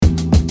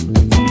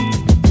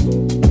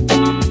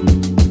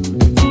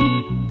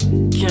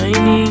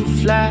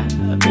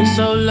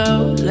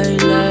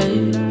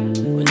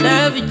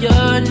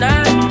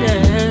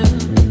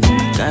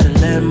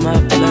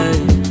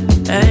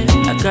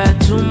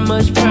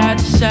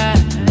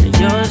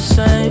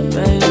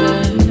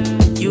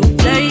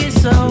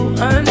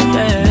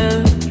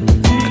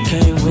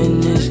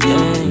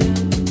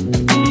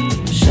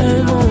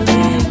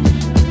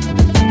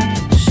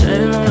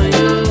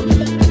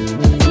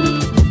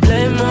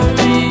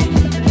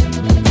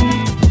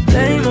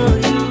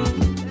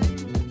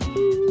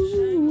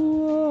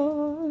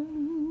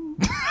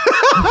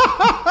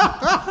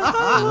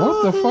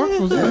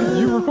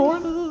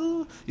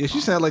Yeah, she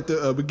sounded like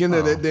the beginning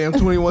of that damn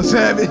 21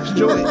 Savage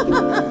joint.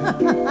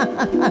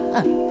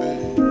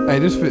 Hey,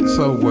 this fits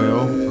so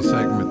well for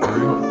segment 3.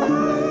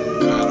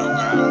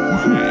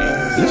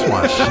 This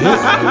my shit,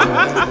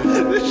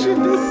 man. This shit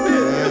do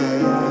fit.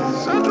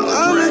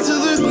 I'm into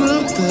the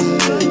group thing.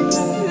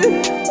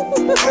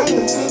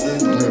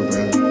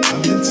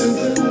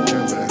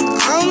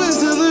 I'm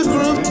into the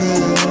group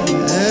thing.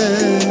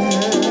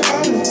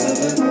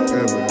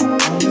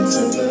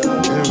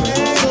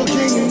 So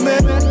can you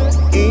imagine?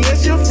 And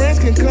yes, your friends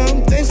can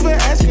come. Thanks for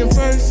asking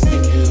first.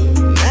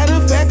 Matter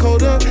of fact,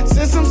 hold up.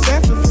 Send some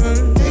snaps of her.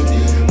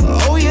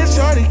 Oh yeah,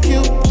 shorty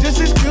cute.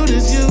 Just as cute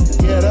as you.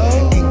 And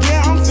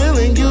yeah, I'm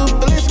feeling you.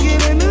 But let's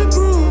get in the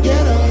groove.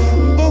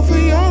 Both of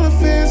y'all are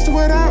fans to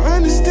what I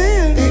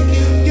understand.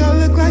 Y'all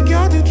look like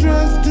y'all the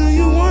drugs. Do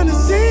you wanna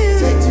see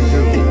it?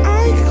 And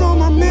I can call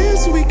my man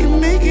so we can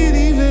make it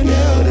even.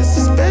 But it's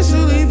a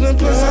special evening.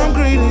 Plus I'm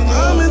greedy.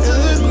 I'm into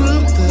the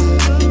group thing.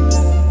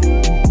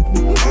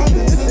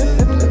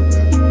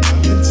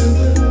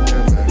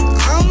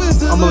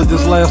 I'm gonna let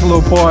this last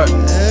little part,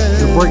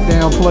 the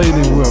breakdown play,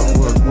 then we're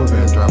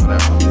gonna drop it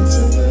out.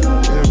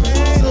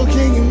 So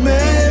can you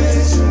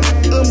manage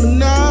a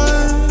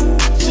menage?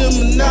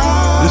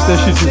 This that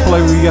shit you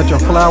play when you got your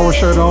flower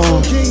shirt on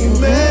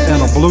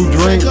and a blue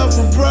drink.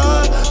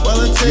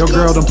 Your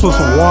girl done put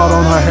some water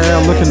on her hair,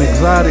 looking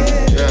exotic,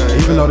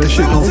 even though that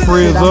shit don't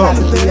frizz up.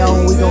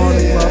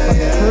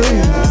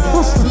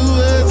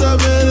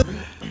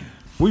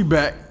 We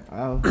back.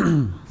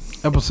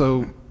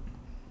 Episode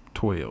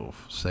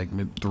 12,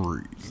 segment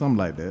 3. Something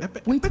like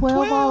that. We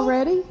 12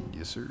 already?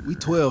 Yes, sir. We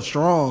 12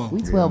 strong.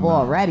 We 12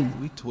 already.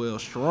 We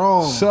 12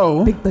 strong.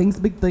 So, Big things,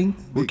 big things.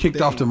 we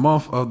kicked off the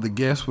month of the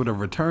guest with a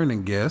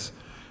returning guest,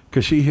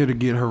 because she here to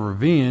get her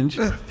revenge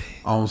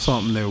on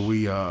something that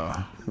we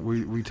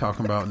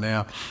talking about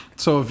now.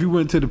 So if you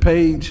went to the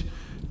page,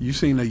 you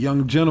seen a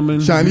young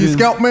gentleman, Chinese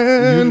scalp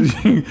man.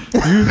 You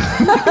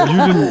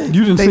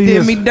didn't They see did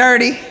his, me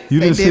dirty. You They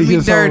didn't see did me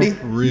his dirty.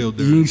 whole, Real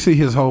dirty. You didn't see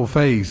his whole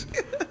face,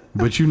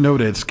 but you know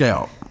that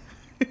scalp.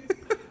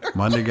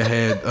 My nigga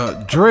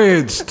had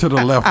dreads to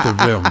the left of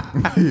them,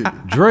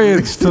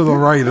 dreads to the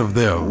right of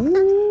them,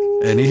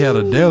 and he had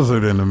a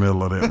desert in the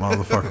middle of that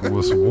motherfucker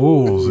with some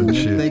wolves and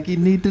shit. Think you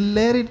need to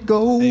let it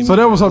go. So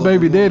that was her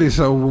baby daddy.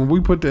 So when we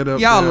put that up,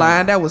 Y'all there,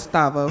 lying. That was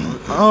Stavo.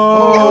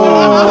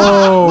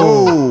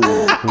 Oh,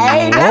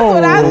 Hey, that's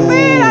what I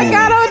said. I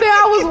got on there.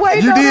 I was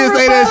waiting You on did the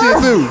say that shit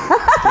response. too.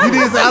 You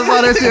did say, I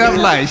saw that shit. I was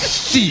like,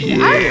 shit.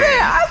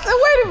 I said,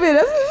 wait a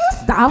minute. This is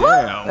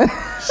Stava?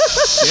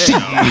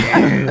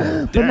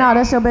 But no,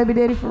 that's your baby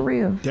daddy for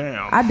real.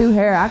 Damn. I do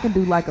hair. I can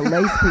do like a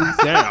lace piece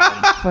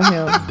Damn. for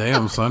him.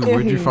 damn son, If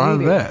where'd you he find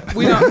need it. that?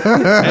 We don't.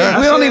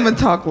 we don't even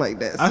talk like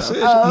that. I so.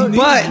 said, he needs-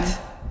 But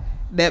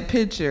that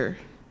picture,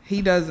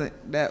 he doesn't.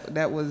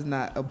 That was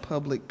not a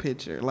public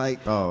picture. Like,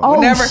 Oh,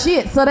 whenever,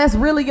 shit. So that's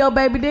really your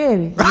baby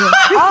daddy?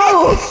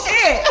 Oh,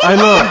 shit. Hey,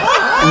 look.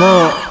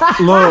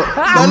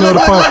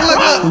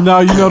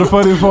 You know the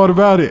funniest part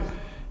about it?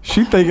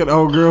 She thinking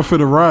old girl for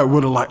the ride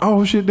with her like,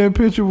 oh shit, that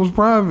picture was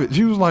private.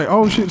 She was like,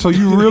 oh shit, so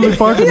you really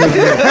fucking this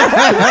girl?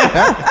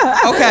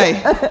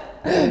 okay,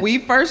 when we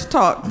first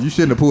talked, You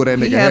shouldn't have pulled that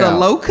nigga he had hair a out.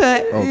 low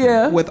cut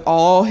Yeah. with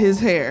all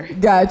his hair.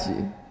 Got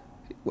you.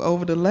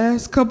 Over the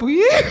last couple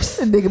years,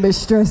 That nigga been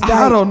stressed out.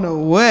 I don't know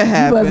what You must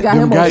happened. got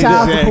him on guys-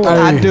 child support.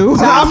 I do.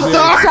 I'm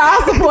sorry.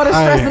 Child support is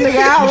stressing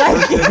nigga out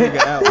like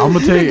I'm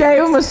gonna tell you you.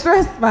 gave him a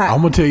stress spot. I'm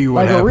gonna tell you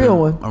what Like a happened. real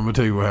one. I'm gonna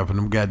tell you what happened.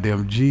 Them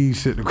goddamn G's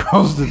sitting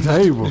across the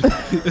table.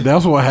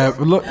 That's what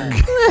happened. Look.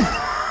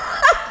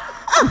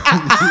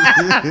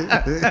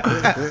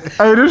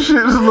 Hey, this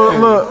shit is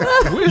look.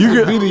 You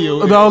can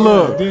video? no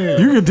look. Damn.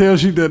 You can tell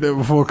she did that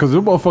before because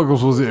them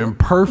motherfuckers was in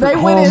perfect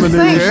They went in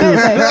harmony. sync, and didn't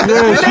shit. they? Yeah,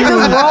 Then she they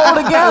was- just rolled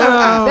together.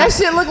 That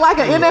shit looked like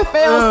an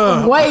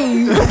NFL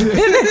wave.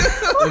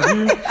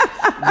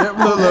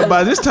 Look,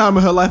 by this time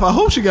in her life, I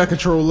hope she got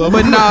control of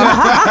it.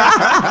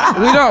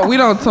 But no, we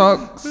don't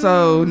talk.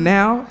 So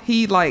now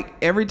he like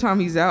every time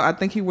he's out, I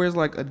think he wears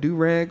like a do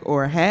rag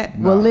or a hat.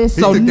 Well,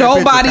 listen. So He took that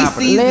nobody picture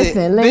sees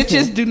Listen, it. listen.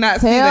 Bitches do not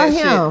see tell that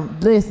him,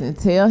 Listen,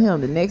 tell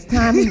him the next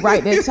time he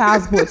write that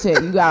child support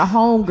check, you got a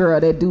home girl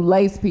that do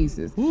lace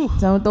pieces.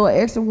 Tell him to throw an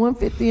extra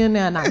 $150 in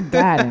there and I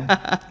got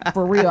him.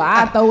 For real.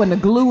 I throw in the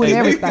glue and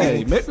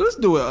everything. Let's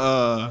do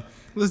it.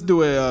 Let's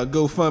do a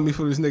GoFundMe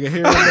for this nigga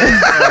hair.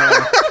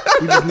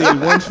 We just need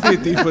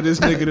 $150 for this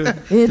nigga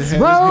to It's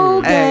have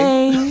roll his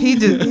hair. shit. game.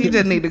 Hey, he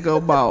just need to go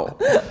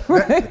bald.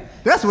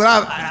 That's what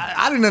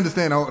I didn't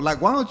understand.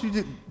 Like, why don't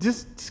you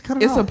just cut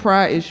it It's off? a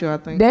pride issue, I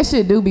think. That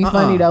shit do be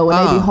funny though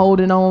when they be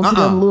holding on to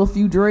them little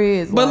few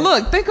dreads. But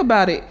like, look, think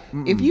about it.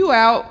 If you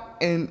out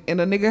and a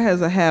nigga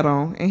has a hat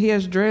on and he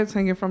has dreads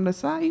hanging from the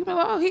side, you be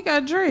like, oh, he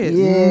got dreads.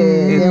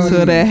 Yeah.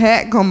 Until that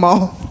hat come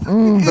off.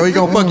 So he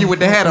gonna fuck you with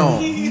the hat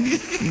on.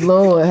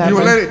 Lord, have You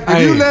would mercy. let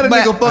it, if you let a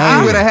nigga fuck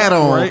you with a hat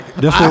on, Right?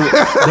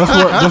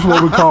 That's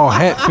what we call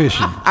hat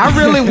fishing. I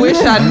really wish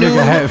I knew.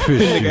 Nigga hat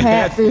fishing.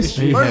 Catfish.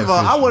 He First hat of all,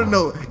 I fishing. want to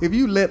know if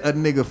you let a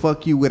nigga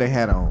fuck you with a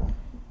hat on.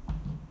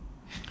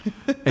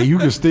 And you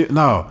can still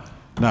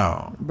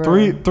No,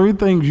 Bruh. three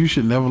things you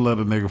should never let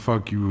a nigga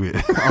fuck you with.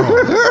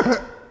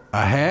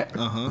 A hat.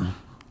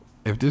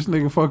 If this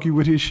nigga fuck you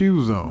with his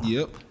shoes on,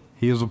 Yep.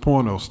 he is a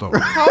porno star.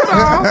 Hold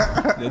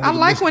on. I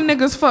like when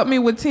niggas fuck me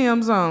with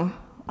Tim's on.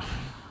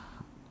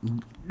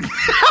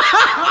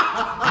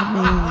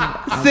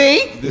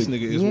 See? This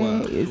nigga is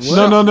wild. No.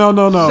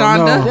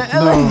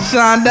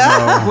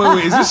 Shonda.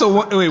 Wait, is this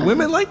wait,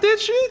 women like that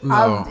shit?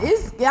 No.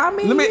 Let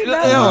me,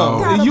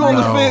 kinda you on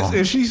the like- fence?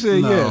 And she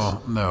said yes.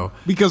 No.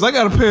 Because I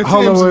got a pair of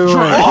Hold Tim's on, in the wait.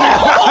 trunk.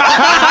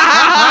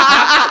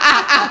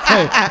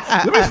 Hey,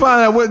 let me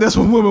find out that's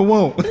what women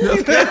want.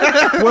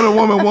 What a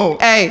woman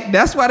want. Hey,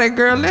 that's why that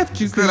girl left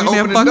you. Because you Open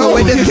didn't the fuck door.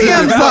 her with the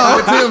Tim's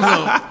on.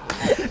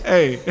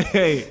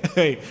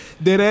 Hey,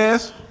 dead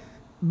ass.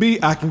 B,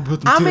 I can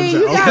put the I Tim's mean,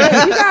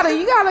 out.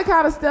 you gotta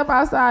kind of step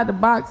outside the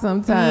box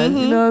sometimes.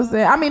 You know what I'm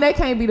saying? I mean, they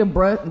can't be them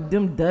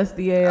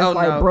dusty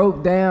ass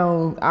broke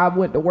down. I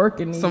went to work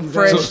in these. Some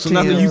fresh So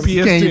not the Tim's.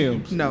 UPS Can't-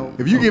 Tim's. No.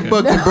 If you get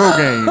fucked in bro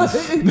games,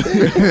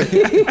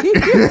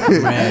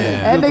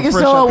 That nigga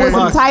fresh show out up with the some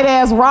box. tight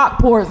ass rock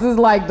ports. It's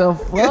like the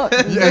fuck.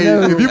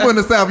 if you from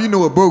the South, you know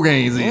what bro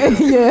games is.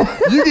 Yeah.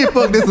 You get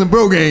fucked in some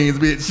bro games,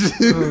 bitch.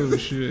 Oh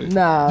shit.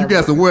 Nah. You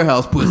got some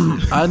warehouse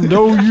pussy. I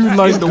know you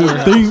like to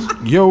think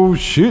your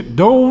shit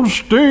don't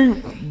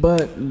stink.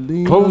 But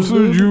lean Closer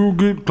on you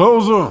get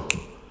closer.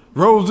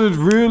 Roses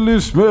really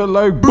smell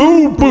like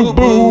boo, boo,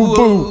 boo,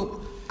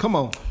 boo. Come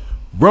on.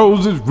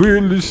 Roses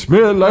really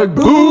smell like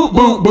boo,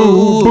 boo,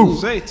 boo, boo.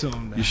 Say it to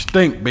him now. You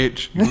stink,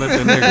 bitch. You let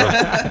that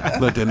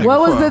nigga. What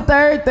was the fuck.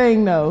 third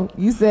thing though?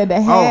 You said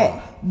the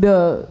hat.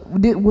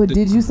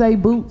 Did you say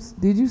boots?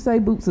 Did you say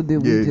boots or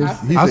did we Yeah,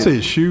 just? he I said-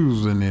 said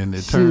shoes and then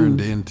it turned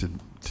Shoes. into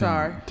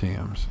Sorry.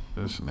 Tim's.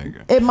 This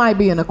nigga. It might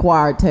be an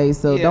acquired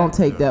taste, so Yeah. don't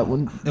take that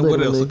one And what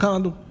else? literally. A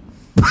condom?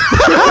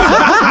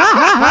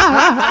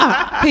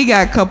 He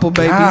got a couple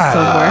babies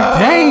somewhere.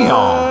 Damn.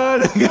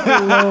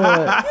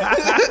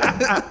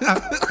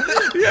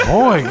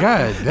 Boy,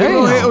 god Hey,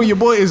 go ahead. damn. Oh, your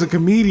boy is a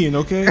comedian,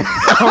 okay? All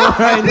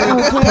right,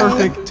 nigga.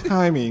 Perfect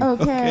timing.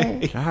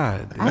 Okay.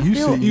 God, I you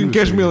feel- see, You can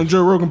catch me on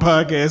Joe Rogan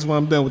podcast when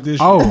I'm done with this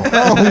shit. Oh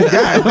God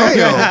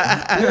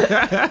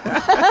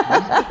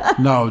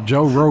damn. no,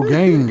 Joe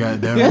Rogan.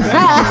 Goddamn.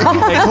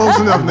 Hey, close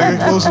enough,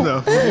 nigga. Close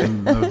enough.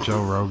 No,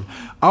 Joe Rogan.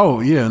 Oh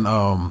yeah,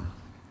 and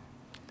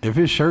if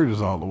his shirt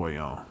is all the way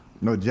on.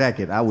 No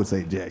jacket. I would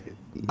say jacket.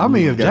 I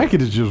mean, if Got-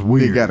 jacket is just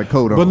weird. got a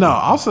coat on. But no,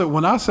 also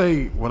when I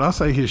say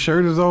his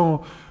shirt is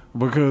on,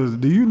 because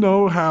do you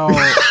know how?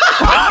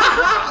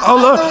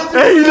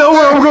 Hey, you know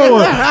where I'm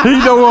going. He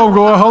know where I'm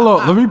going. Hold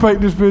up, let me paint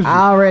this picture.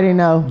 I already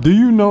know. Do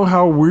you know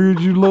how weird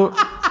you look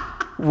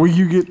when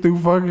you get through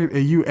fucking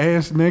and you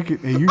ass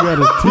naked and you got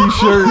a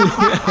t-shirt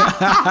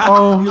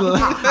on?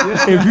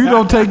 If you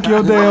don't take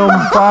your damn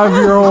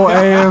 5-year-old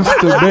ass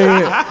to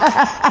bed,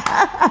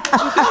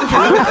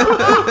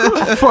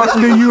 fuck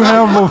do you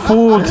have a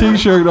full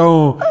t-shirt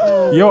on?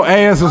 Your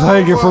ass is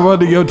hanging from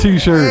under your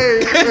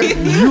t-shirt.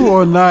 You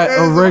are not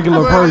a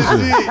regular person.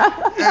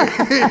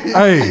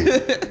 Hey.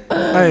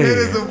 That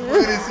is some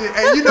funny shit.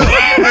 Hey, you know,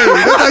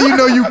 that's how you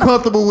know you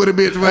comfortable with a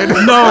bitch right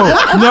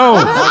now.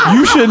 No,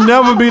 you should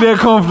never be that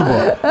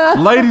comfortable.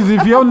 Ladies,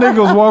 if your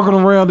nigga's walking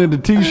around in the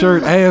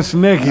t-shirt ass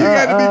naked, You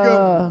got to be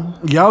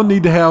comfortable. y'all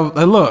need to have,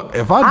 look,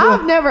 if I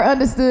I've do, never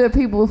understood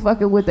people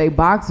fucking with their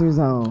boxers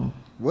on.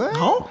 What?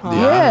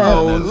 Yeah,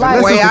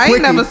 like Wait, just a I ain't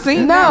quickie. never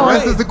seen no, that.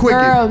 Unless it's a quickie.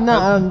 girl,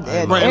 no,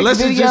 Right, unless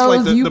X it's just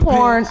like videos, you the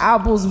porn. pants. I'll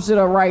pull some shit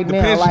up right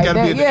now, pants like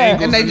gotta be that. at the Yeah,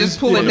 ankles. And they just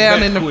pull it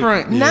down in the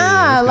front. Yeah, nah, it's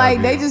gotta like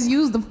be they on. just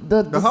use the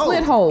hole.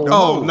 slit hole.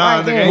 Oh, nah,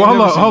 right nigga, there. ain't well,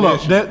 never hold seen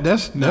up, that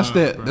that's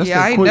shit. that's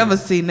Yeah, I ain't quick. never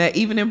seen that.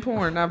 Even in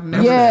porn, I've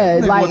never. Yeah,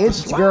 Nigga, like what the it's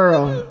slap?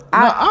 girl.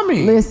 I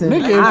mean, listen.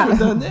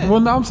 nigga,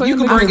 well, no, I'm saying You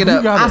can nigga, bring if it you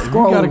up. gotta- I if you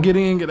scroll. gotta get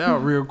in, get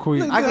out real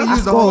quick. I can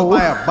use the whole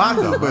by a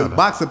boxer, but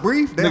boxer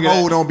brief, that Nigga,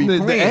 hole don't be the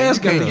playing. ass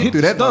You got to can't hit get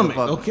through the that stomach,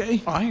 motherfucker.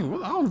 okay? I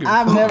don't give a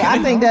I've fuck. never. I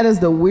think that is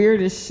the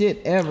weirdest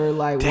shit ever.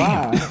 Like,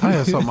 Damn, wow. I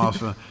had something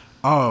else.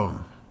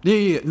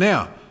 Yeah.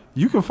 Now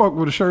you can fuck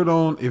with a shirt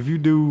on if you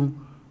do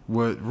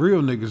what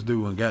real niggas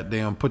do and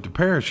goddamn put the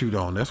parachute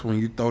on. That's when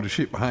you throw the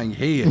shit behind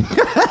your head.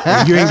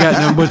 When you ain't got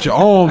nothing but your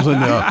arms in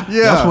there.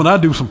 Yeah. That's when I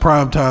do some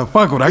prime time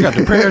fuck with. I got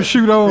the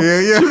parachute on.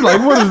 Yeah. She's like,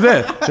 what is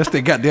that? That's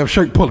that goddamn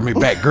shirt pulling me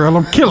back, girl.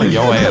 I'm killing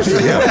your ass.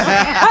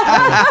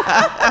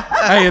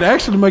 Hey, it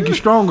actually make you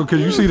stronger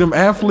because you see them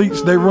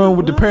athletes, they run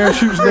with the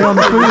parachutes down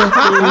the field.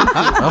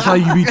 That's how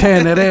you be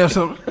tearing that ass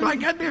up.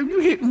 Like, goddamn, you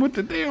hitting with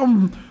the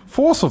damn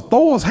force of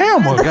Thor's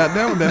hammer.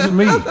 Goddamn, that's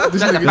me.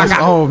 That's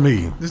all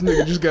me. This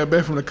nigga just got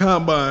back from the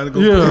combine to go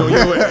put Yeah. on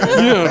your ass.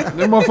 Yeah,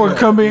 that motherfucker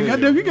come in.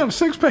 Goddamn, you got a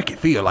 6-pack. You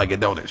feel like it,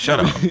 don't it? Shut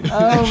up.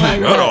 Oh my Shut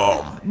god.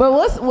 up. But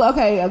what's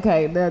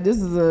okay? Now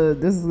this is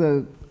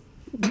a.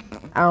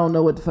 I don't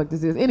know what the fuck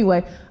this is.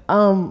 Anyway,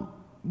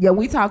 yeah,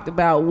 we talked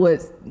about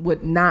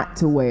what not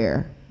to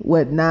wear.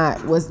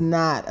 was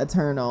not a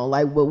turn on?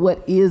 Like,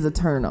 what is a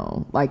turn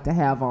on? Like to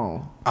have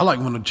on? I like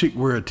when a chick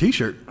wear a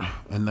t-shirt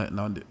and that.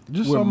 No,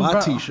 just Wear something my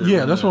about, t-shirt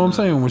Yeah, on that's that, what I'm man.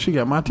 saying. When she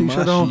got my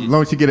t-shirt My on, shit. As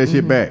long as you get that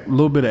shit back. a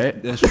little bit of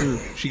that. That's true.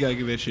 She gotta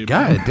give that shit.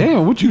 God back.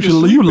 damn, what you can should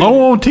sleep you in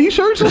low on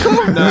t-shirts or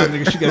something? Nah,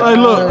 nigga, she got.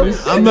 Hey,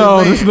 look, I'm no,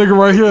 just this saying. nigga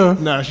right here.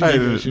 Nah, she hey, ain't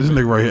doing this shit.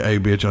 nigga right here. Hey,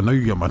 bitch, I know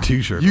you got my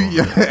t-shirt. You,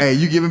 on. hey,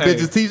 you giving Hey.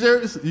 bitches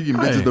t-shirts? You giving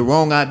Hey. bitches the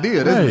wrong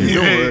idea. That's what Hey.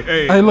 you doing.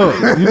 Hey,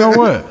 look, you know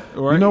what?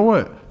 You Right. know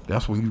what?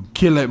 That's when you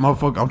kill that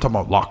motherfucker. I'm talking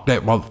about lock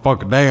that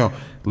motherfucker down.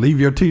 Leave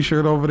your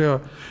t-shirt over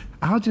there.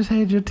 I just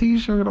had your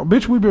t-shirt on.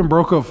 Bitch, we've been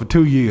broke up for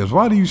 2 years.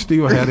 Why do you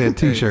still have that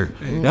t-shirt?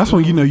 That's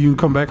when you know you can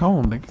come back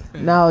home,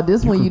 nigga. No,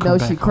 this one can you come know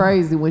back she home.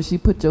 crazy when she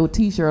put your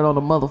t-shirt on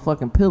a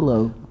motherfucking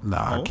pillow.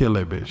 Nah, I kill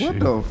that bitch. What shit.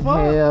 the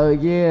fuck? Hell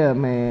yeah,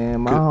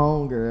 man. My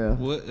homegirl.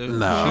 What?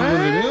 Nah. She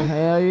one of them?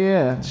 Hell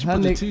yeah. She Her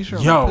put the nigga-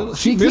 t-shirt Yo. on the pillow.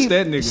 She missed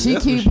that nigga. She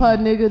That's keep what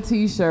her nigga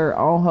t-shirt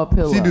on her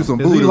pillow. She do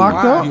some Is he voodoo.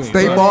 locked up? You ain't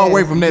Stay lying. far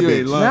away from that You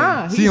ain't bitch. lying.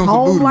 Nah, She he on some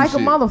home voodoo like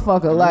shit. a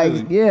motherfucker. Like,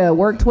 Really? yeah,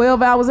 work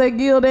 12 hours at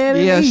Gildan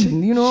and Yeah,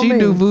 eating. You know what I she mean?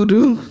 do voodoo.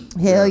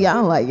 Hell yeah,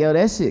 I'm like, yo,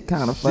 that shit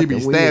kind of She fucking be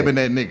weird. stabbing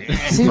that nigga.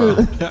 She was,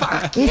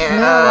 it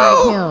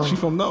smelled She like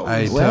from no.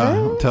 Hey,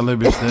 tell that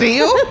bitch that.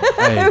 Still?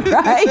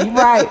 Hey, him.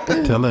 Right.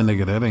 tell that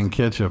nigga that ain't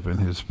ketchup in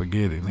his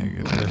spaghetti,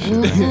 nigga. That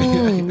shit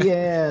ain't.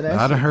 Yeah, that's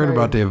I done heard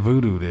about that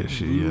voodoo, that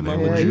shit. Yeah, that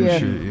Yeah, voodoo yeah.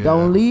 shit. Yeah.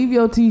 Don't leave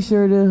your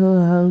t-shirt in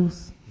her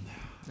house.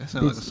 That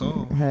sounds like a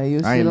song. Have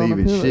your I shit ain't on the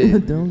leaving pillow.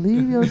 shit. Don't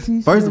leave your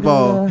t-shirt First of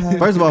all, in her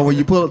house. when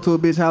you pull up to a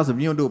bitch house, if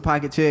you don't do a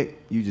pocket check,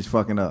 you just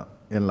fucking up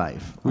in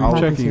life. Who you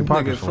checking your Nigga,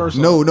 pockets for? first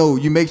No,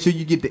 you make sure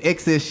you get the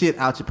excess shit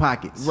out your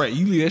pockets. Right,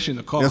 you leave that shit in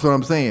the car. That's what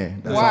I'm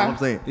saying. That's Why? all I'm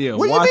saying. Yeah,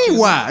 What watch you mean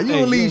it. why? You Hey,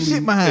 don't leave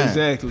shit behind.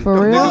 Exactly.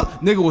 For real?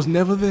 Nigga was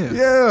never there.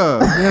 Yeah.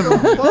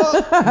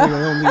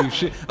 Nigga don't leave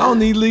shit. I don't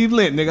need leave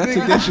lint, nigga. I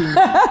took that shit.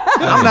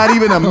 I'm not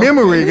even a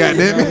memory,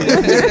 goddammit.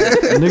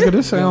 Nigga,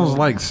 this sounds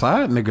like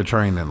side nigga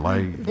training.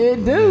 Like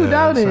It do,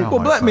 don't it? sound Well,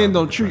 like black men side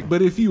don't nigga treat,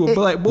 but if you a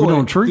black boy,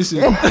 don't treat? This is,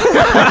 You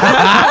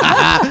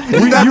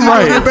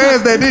right.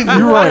 Past that, didn't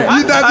you? You right.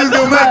 You thought you was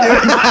gonna make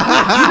it.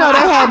 You know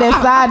they had that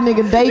side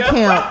nigga day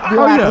camp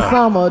throughout the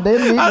summer.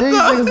 These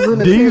niggas was in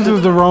the These tent.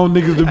 is the wrong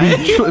niggas to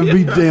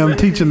be damn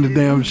teaching the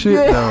damn shit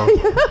though.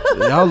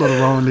 Y'all are the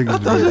wrong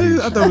niggas to be teaching.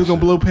 I thought we was gonna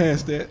blow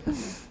past that.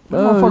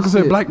 Motherfucker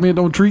said shit. black men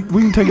don't treat.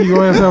 We can take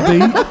your ass out to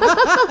eat.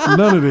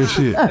 None of this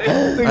shit.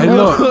 Hey,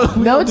 look.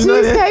 No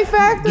Cheesecake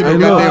Factory. Give Hey,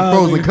 me look. goddamn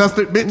frozen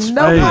custard, bitch.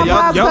 No Hey, Popeyes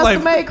Y'all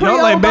custom made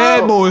Creole like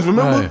bad bowl. boys,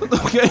 remember?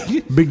 Right. Okay.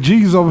 Big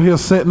G's over here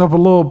setting up a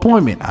little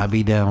appointment. I'll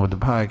be down with the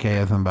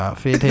podcast in about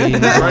 15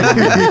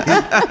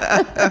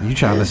 minutes. You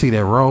trying to see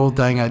that roll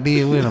thing I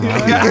did with him?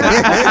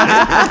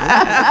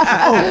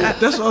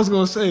 That's what I was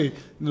gonna say.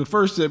 In the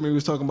first segment, we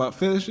was talking about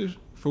fetishes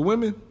for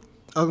women.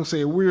 I was gonna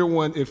say a weird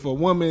one. If a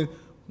woman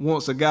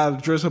wants a guy to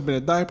dress up in a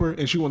diaper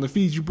and she want to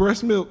feed you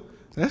breast milk,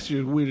 that's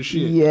just weird as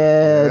shit.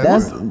 Yeah,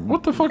 that's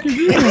What the fuck is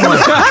you doing?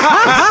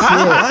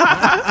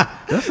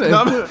 That's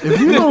if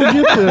you don't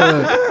get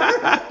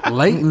the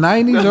late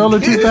 90s, early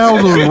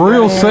 2000s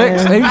real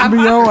sex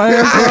HBO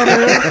ass out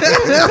there.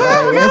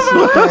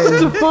 What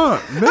the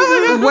fuck?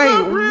 nigga?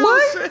 Wait,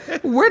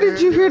 what? Where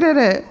did you hear that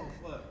at?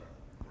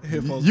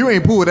 You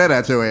ain't pulled that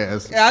out your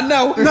ass. I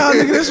know. Nah,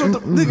 nigga, that's what the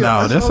nigga.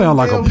 No, that's that all sound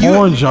like a damn-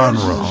 porn genre.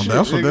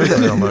 That's what that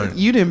sound like.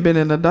 You didn't been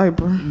in a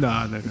diaper.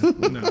 Nah,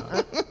 nigga.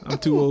 Nah. I'm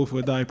too old for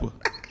a diaper.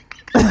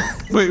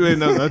 Wait,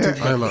 no, I take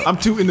Hey, look. I'm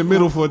too in the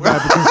middle for a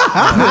diaper.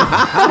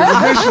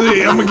 'cause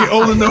eventually, I'm gonna get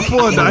old enough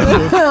for a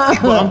diaper,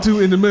 but I'm too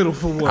in the middle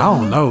for one. I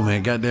don't know,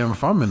 man. Goddamn,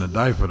 if I'm in a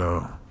diaper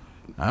though,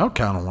 I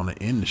kind of want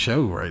to end the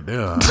show right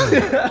there.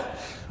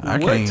 I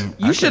can't.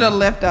 You should have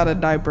left out a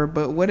diaper,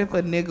 but what if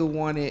a nigga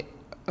wanted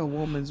a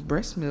woman's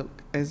breast milk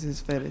as his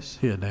fetish?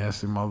 He a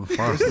nasty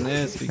motherfucker.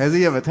 Nasty. Has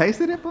he ever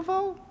tasted it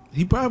before?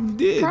 He probably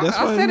did. That's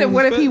why I said he it.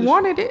 What if he fetish.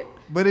 wanted it?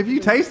 But if you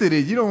tasted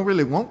it, you don't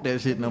really want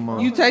that shit no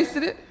more. You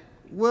tasted it?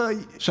 Well,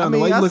 Shonda, I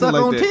mean, why you I looking suck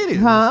like on that? titties.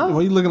 huh?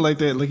 Why you looking like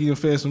that? Like you can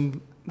fed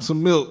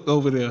some milk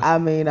over there. I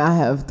mean, I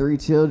have 3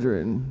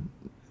 children.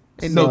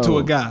 No, to So-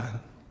 a guy.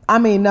 I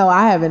mean, no,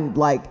 I haven't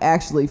like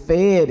actually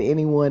fed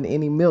anyone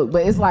any milk,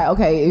 but it's like,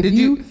 okay, if Did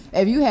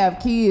you have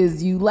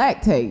kids, you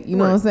lactate, you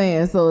know what I'm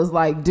saying? So it's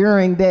like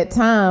during that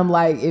time,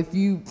 like if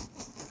you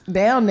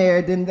down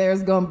there, then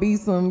there's gonna be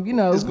some, you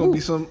know, It's gonna be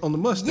some on the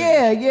mustache.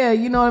 yeah,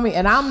 you know what I mean.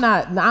 And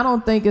I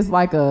don't think it's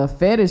like a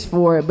fetish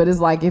for it, but it's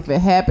like if it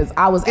happens,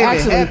 I was If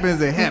actually, it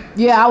happens, it happens.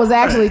 yeah, I was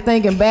actually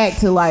thinking back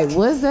to like,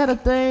 was that a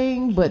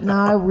thing? But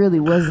no, it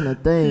really wasn't a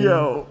thing.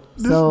 Yo,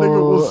 this So,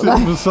 nigga was sitting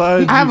like- beside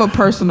you. I have a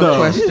personal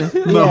question.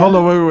 No, Yeah. hold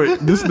on, wait.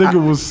 This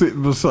nigga was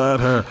sitting beside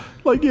her.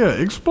 Like, yeah,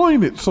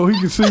 explain it so he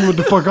can see what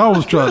the fuck I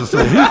was trying to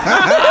say.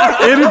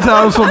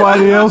 Anytime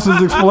somebody else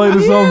is explaining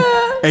something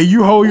and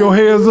you hold your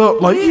hands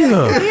up, like,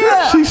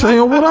 yeah, she's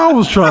saying what I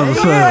was trying to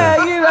say.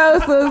 Yeah, you know,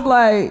 so it's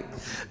like,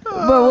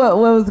 but what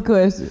was the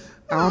question?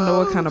 I don't know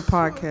what kind of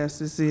podcast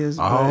this is.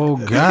 But Oh,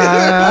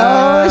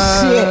 God.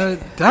 Oh shit!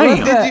 Damn.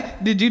 What's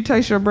that? Did you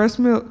taste your breast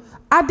milk?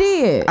 I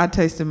did. I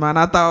tasted mine.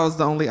 I thought I was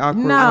the only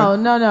awkward No,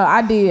 one.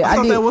 I did. I thought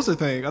I did. that was the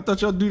thing. I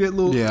thought y'all do that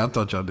little. Yeah, I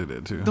thought y'all did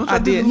that too. Don't I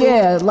y'all do did. the little-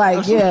 Yeah,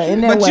 like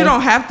in that But way. you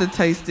don't have to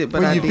taste it.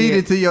 But When I you did. feed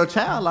it to your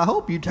child, I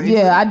hope you taste it.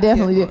 Yeah, I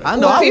definitely did. I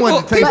know Well, I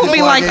wanted to taste people it. be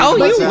before I like, gave "Oh, it to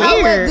But you my you child. know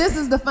what? weird. This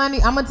is the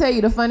funny. I'm gonna tell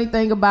you the funny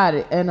thing about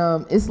it, and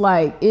it's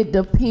like it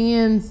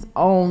depends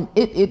on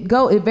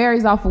it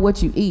varies off of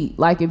what you eat.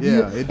 Like if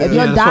Yeah, it does.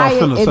 your Yeah, that's what I was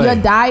diet finna say. your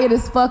diet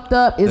is fucked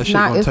up, That it's shit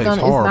not gonna it's taste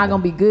gonna horrible. it's not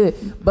gonna be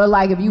good. But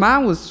like if you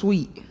Mine was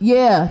sweet.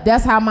 yeah,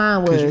 that's how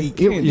mine was. you eat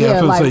candy. Yeah,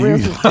 I was like say real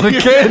you sweet. eat a lot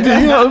of candy.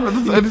 Yeah, I was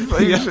finna say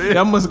the same shit.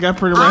 Y'all must have got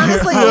pretty right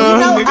Honestly, here.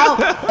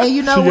 and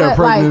you know She got what?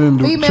 Like pregnant in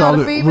the female to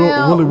chocolate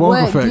female, Willy Wonka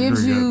what factory,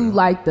 gives you goddamn.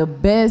 like the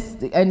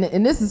best,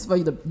 and this is for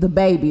the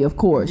baby, of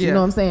course. You Yeah. know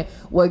what I'm saying?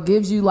 What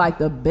gives you like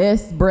the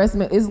best breast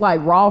milk is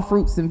like raw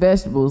fruits and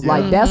vegetables.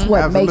 Like that's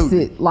what makes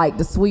Absolutely. it like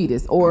the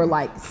sweetest, or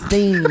like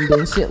steamed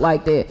and shit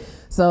like that.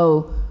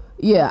 So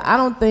yeah, I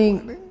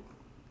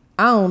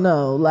don't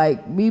know.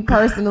 Like me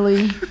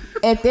personally,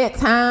 at that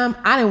time,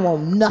 I didn't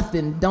want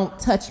nothing. Don't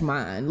touch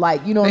mine.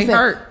 Like, you know what They I'm saying?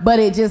 hurt. But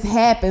it just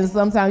happens.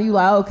 Sometimes you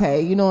like,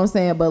 okay, you know what I'm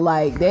saying? But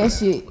like that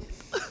shit,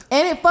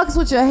 and it fucks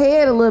with your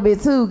head a little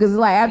bit too. Cause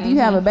like after you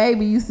have a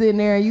baby, you sitting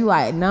there and you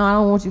like, no, I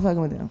don't want you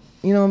fucking with them.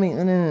 You know what I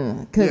mean?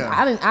 No. Cause Yeah.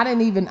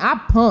 I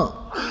pumped.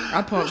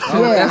 I pumped too.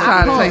 Yeah, That's I how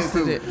I pumped.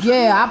 tasted it.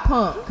 Yeah, I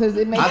pumped. Cause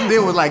it makes I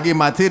still was like, get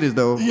my titties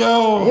though. Yo,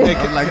 I was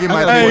like, get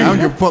my titties. I don't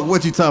give a fuck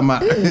what you talking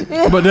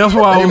about. but that's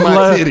why I In was my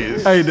laughing.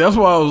 titties. Hey, that's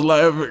why I was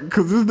laughing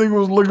because this nigga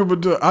was looking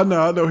between. I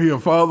know he a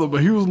father,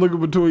 but he was looking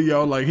between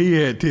y'all like he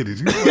had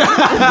titties.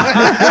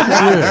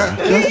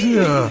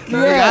 yeah.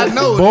 yeah. I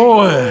know.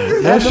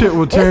 Boy, that shit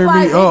would tear It's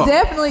like me up. it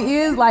definitely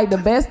is like the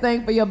best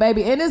thing for your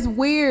baby, and it's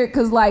weird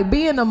because like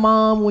being a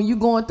mom, when you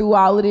going through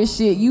all of this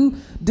shit, you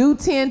do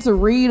tend to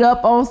read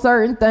up on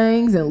certain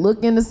things and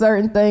look into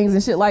certain things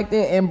and shit like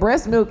that. And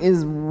breast milk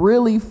is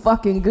really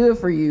fucking good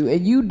for you,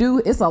 and you do.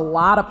 It's a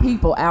lot of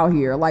people out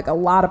here, like a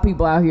lot of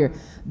people out here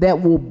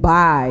that will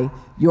buy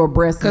your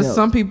breast milk.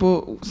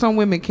 Because some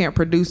women can't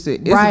produce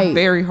it. It's Right.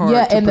 very hard.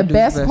 Yeah, to and the produce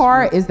best breast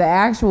part milk. is the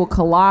actual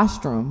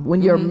colostrum.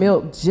 When your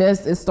milk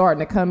just is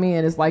starting to come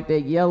in, it's like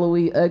that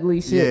yellowy,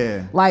 ugly shit.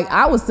 Yeah. Like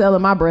I was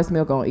selling my breast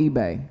milk on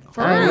eBay.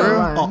 I ain't real? gonna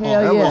lie. Uh-uh,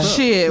 Hell that yeah. was-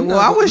 Shit. We Well,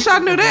 not I wish I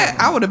gonna- knew that.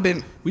 I would have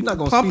been We not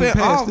gonna pumping speed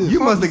past off. this.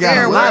 You must have got a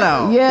Everywhere. lot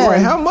out. Yeah.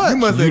 Wait, how much? You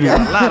must have got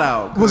a lot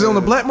out. Was it on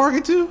the black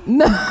market too?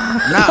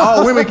 Not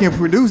all women can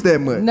produce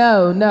that much.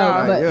 No,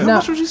 Nah, but yeah. How no.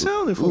 much was you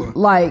selling it for?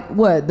 Like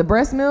what? The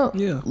breast milk?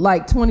 Yeah.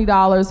 Like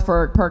 $20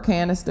 per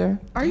canister.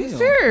 Are you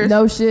serious?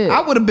 No shit.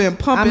 I would have been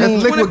pumping. I mean-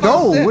 That's liquid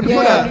gold. What the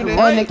Yeah, fuck? and the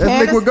That's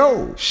canister, liquid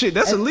gold. Shit,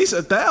 that's at least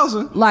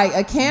 1,000. like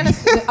a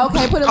canister.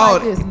 Okay, put it Oh,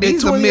 like this.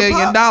 it's $1 20 a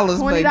million, pop. baby.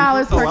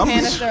 $20 per Oh, I'm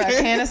canister. just-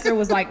 A canister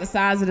was like the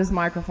size of this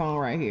microphone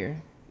right here.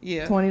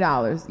 Yeah.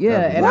 $20. Yeah,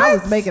 and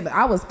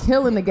I was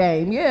killing the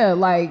game. Yeah,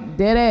 like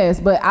dead ass.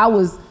 But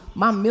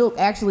my milk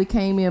actually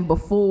came in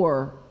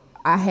before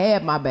I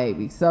had my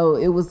baby, so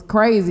it was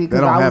crazy because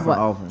That don't I was happen like,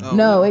 often.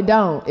 no, it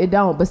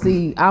don't. But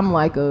see, I'm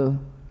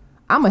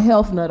a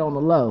health nut on the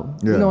low.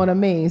 You Yeah. know what I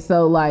mean?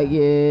 So like,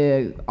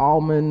 yeah,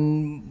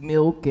 almond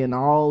milk and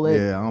all that.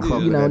 Yeah, I don't fuck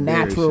you with know, that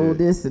dairy natural shit.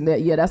 this and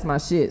that. Yeah, that's my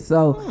shit.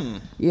 So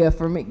yeah,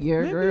 for me,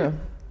 yeah, girl.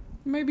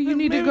 Maybe you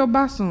need to go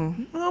buy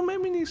some. Well,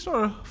 maybe you need to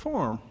start a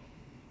farm.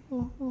 A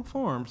little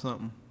farm,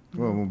 something.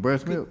 Well,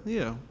 breast milk.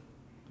 Yeah.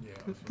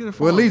 Get a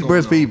farm Well, at least going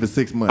on. breastfeed for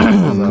 6 months. That's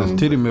all. Because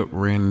titty milk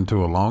ran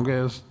into a long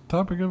ass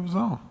topic of its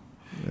own.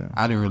 Yeah.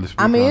 I didn't really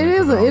speak I mean, on it it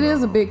is 'cause I it don't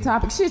is a know. big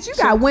topic. Shit, you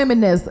got women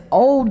that's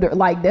older,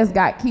 like that's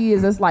got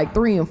kids that's like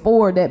 3 and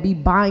 4 that be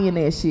buying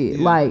that shit.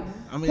 Yeah. Like,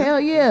 I mean, hell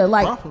yeah,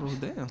 like Profitable,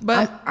 damn.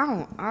 But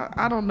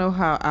I don't know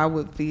how I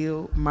would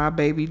feel my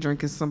baby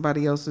drinking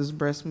somebody else's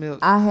breast milk.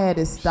 I had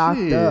it stocked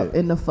Shit. up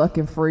in the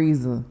fucking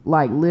freezer,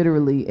 like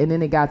literally, and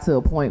then it got to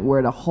a point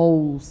where the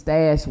whole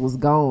stash was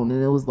gone,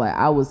 and it was like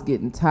I was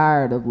getting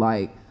tired of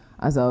like.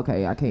 I said,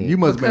 okay, I can't. You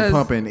must have been Because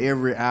pumping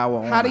every hour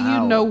on How do you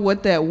hour. know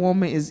what that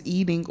woman is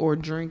eating or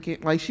drinking?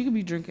 Like she could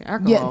be drinking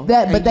alcohol. Yeah,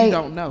 that, but and they you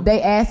don't know.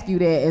 they ask you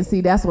that, and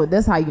see that's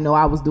how you know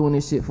I was doing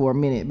this shit for a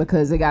minute,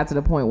 because it got to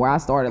the point where I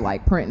started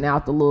like printing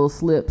out the little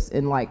slips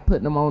and like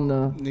putting them on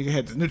the Nigga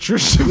had the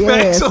nutrition yeah,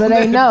 facts so on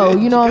they that know,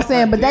 bitch. you know what I'm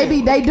saying. But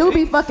they do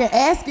be fucking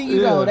asking you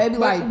though. They be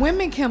But like,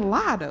 women can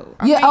lie though.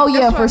 I yeah, mean, oh that's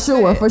yeah, what for I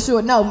sure, said. for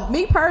sure. No,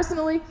 me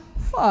personally,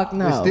 fuck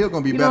no. It's still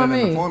gonna be You know better what I than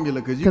the mean?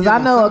 formula because Cause I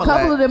know a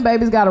couple of them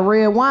babies got a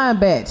red wine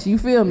batch. You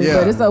feel me? Yeah.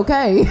 But it's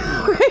okay.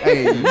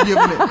 Hey, you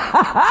giving it.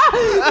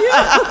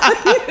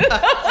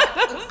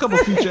 A couple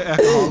future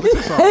alcoholics.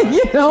 It's all right.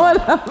 You know what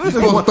I mean? You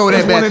supposed to throw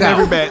that There's one batch in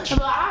every out. batch.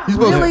 I You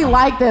supposed really to-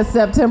 like that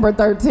September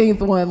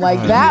 13th one. Like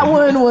that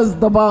one was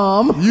the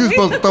bomb. You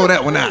supposed to throw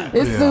that one out.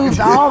 It soothed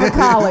all the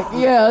colic.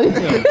 Yeah.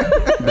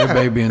 That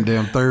baby in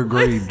damn 3rd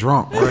grade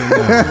drunk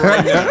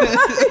right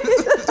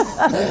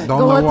now. Don't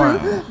know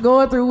why.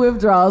 going through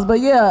withdrawals. But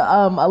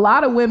yeah, a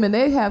lot of women,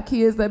 they have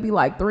kids that be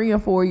like 3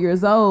 and 4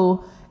 years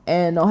old,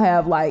 and they'll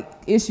have like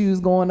issues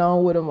going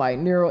on with them, like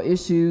neural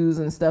issues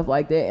and stuff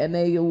like that, and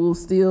they will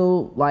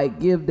still like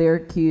give their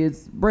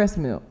kids breast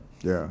milk.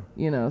 Yeah.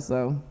 You know,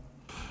 so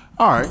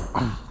All right.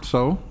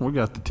 So we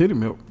got the titty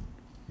milk.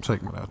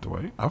 segment out the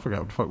way. I forgot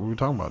what the fuck we were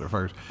talking about at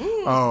first.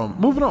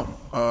 Moving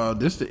on.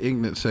 This the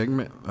ignorant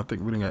segment. I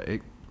think we done got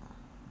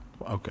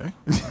okay.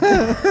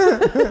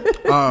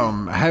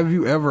 Have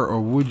you ever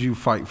or would you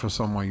fight for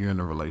someone you're in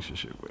a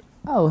relationship with?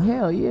 Oh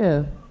hell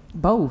yeah,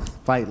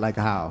 both. Fight like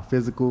how?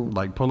 Physical?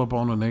 Like pull up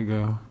on a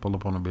nigga, pull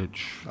up on a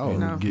bitch,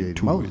 and get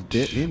to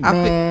it.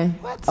 Man.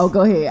 Oh,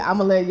 go ahead. I'm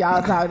gonna let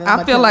y'all talk.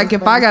 I feel like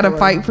if I gotta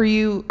fight for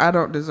you, I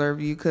don't deserve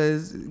you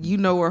because you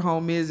know where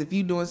home is. If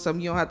you doing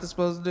something you don't have to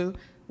supposed to do,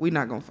 we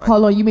not gonna fight.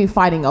 Hold on, you mean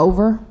fighting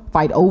over?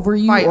 Fight over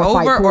you? Fight or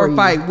over fight for or you?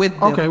 fight with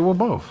them? Okay, well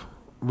both.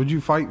 Would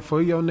you fight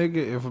for your nigga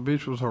if a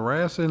bitch was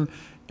harassing,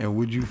 and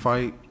would you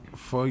fight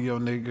for your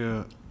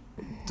nigga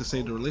to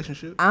save the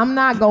relationship? I'm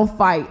not gonna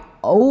fight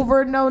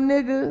over no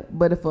nigga,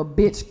 but if a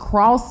bitch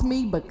cross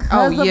me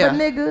because of a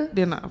nigga,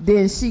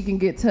 then she can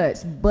get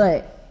touched.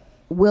 But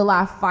will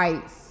I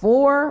fight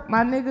for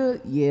my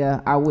nigga?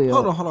 Yeah, I will.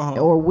 Hold on.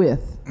 Or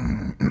with.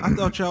 I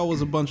thought y'all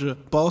was a bunch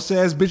of boss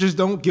ass bitches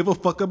don't give a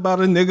fuck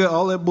about a nigga,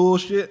 all that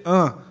bullshit.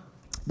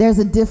 There's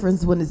a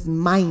difference when it's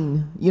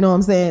mine. You know what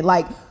I'm saying?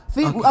 Like,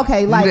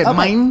 okay, like,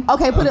 mine?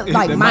 Okay, put it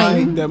like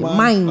mine.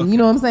 Mine. Okay. You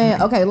know what I'm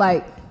saying?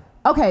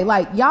 Okay,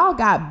 like y'all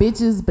got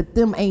bitches, but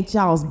them ain't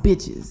y'all's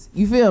bitches.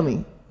 You feel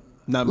me?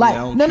 Not like,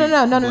 me.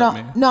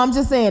 No, I'm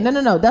just saying,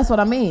 no. That's what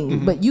I mean.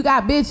 Mm-hmm. But you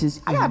got bitches.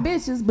 I got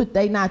bitches, but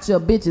they not your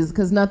bitches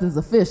because nothing's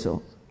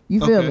official. You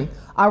feel me?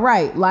 All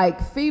right,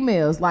 like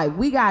females, like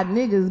we got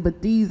niggas,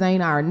 but these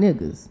ain't our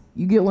niggas.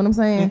 You get what I'm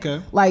saying?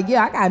 Okay. Like,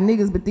 yeah, I got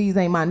niggas, but these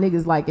ain't my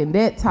niggas. Like in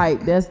that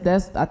type,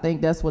 that's I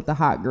think that's what the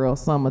hot girl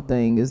summer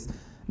thing is.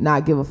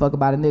 Not give a fuck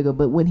about a nigga,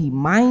 but when he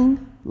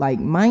mine,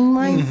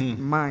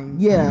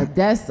 yeah,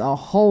 that's a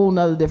whole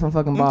nother different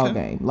fucking ball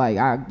game. Like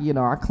I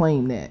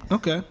claim that.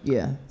 Okay.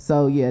 Yeah.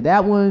 So yeah,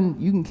 that one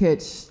you can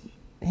catch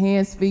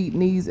hands, feet,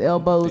 knees,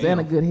 elbows, and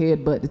a good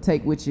headbutt to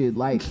take with you.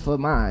 Like for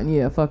mine,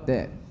 yeah, fuck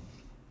that.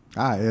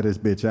 I air this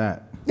bitch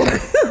out.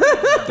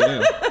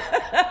 Damn.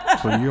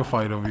 So you'll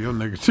fight over your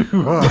nigga too,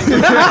 huh?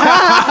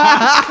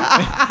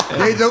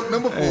 Gay joke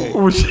number 4.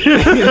 Oh,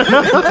 shit.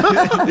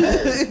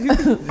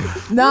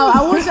 No,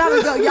 I wish y'all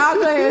to go. Y'all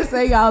go ahead and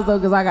say y'all though,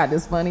 because I got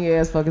this funny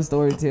ass fucking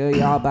story to tell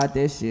y'all about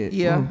that shit.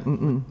 Yeah.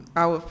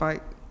 I would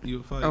fight. You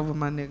would fight over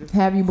my nigga.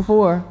 Have you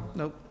before?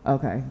 Nope.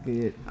 Okay,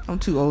 good. I'm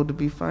too old to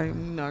be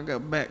fighting. You know, I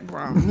got back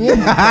problems. Yeah.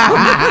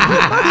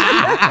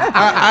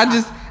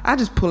 I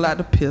just pull out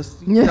the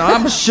pistol. You know,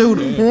 I'm a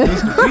shooter.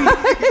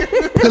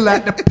 Pull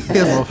out the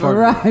pistol.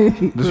 Right.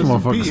 This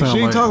motherfucker sound she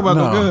ain't like talking about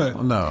no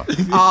gun. No.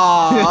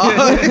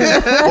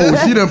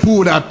 Oh, she done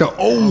pulled out the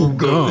old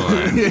gun.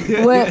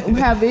 What,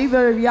 have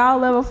either of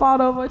y'all ever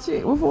fought over a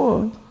chick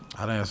before?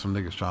 I done had some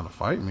niggas trying to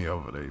fight me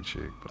over that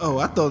chick. Oh,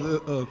 I thought,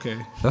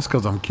 okay. That's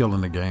because I'm killing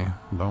the game.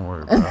 Don't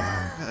worry about it.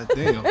 God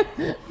damn.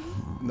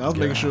 I was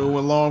making sure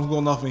when alarms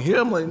going off in here,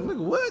 I'm like, nigga,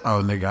 what?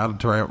 Oh, nigga,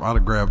 I'd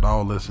have grabbed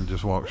all this and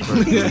just walked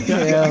straight.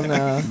 Hell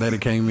no. They'd have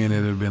came in,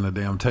 it'd have been a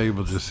damn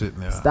table just sitting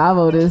there.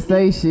 Stavo didn't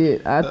say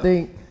shit. I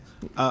think.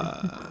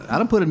 I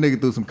done put a nigga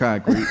through some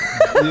concrete.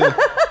 Yeah.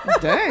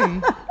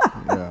 Dang.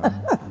 Yeah.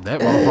 That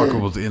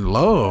motherfucker was in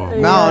love.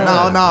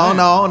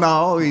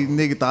 No. He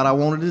nigga thought I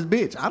wanted this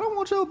bitch. I don't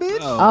want your bitch.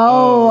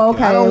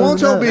 Okay. I don't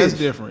want your bitch. That's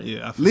different,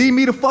 yeah. Leave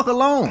me the fuck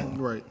alone.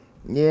 Right.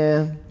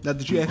 Yeah. Now,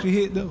 did you actually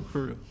hit, though?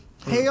 For real?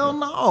 Hell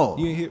no.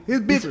 You ain't hit.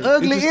 His bitch It's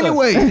ugly just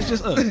anyway. It's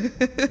just us.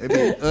 That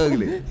bitch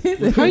ugly.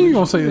 How you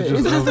gonna say it's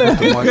just us? If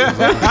the mic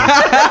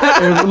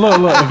is on?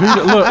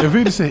 Look, if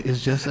he just said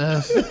it's just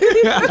us. You ain't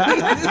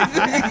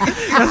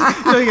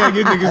gotta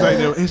get niggas like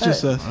that. It's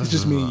just us. It's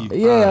just me and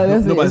you. Yeah,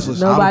 that's Nobody's it.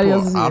 listening. Nobody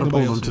else is I'd have here.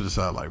 pulled him to the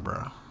side like,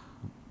 bro,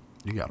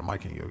 you got a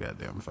mic in your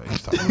goddamn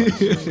face. Talking about it's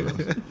just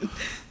us.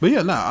 But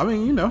yeah, I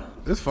mean, you know,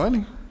 it's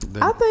funny.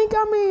 I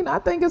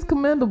think it's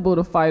commendable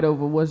to fight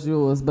over what's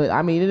yours, but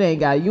I mean, you ain't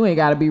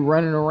got to be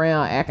running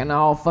around acting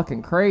all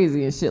fucking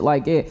crazy and shit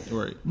like that.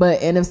 Right. But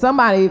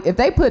if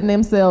they putting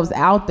themselves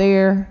out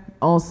there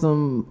on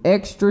some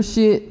extra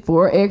shit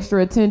for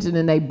extra attention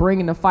and they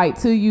bringing the fight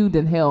to you,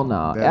 then hell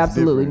no, That's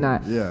absolutely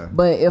different. not. Yeah.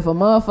 But if a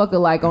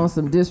motherfucker like on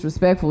some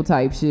disrespectful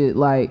type shit,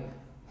 like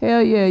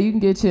hell yeah, you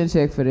can get chin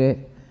check for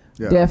that.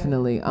 Yeah.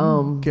 Definitely.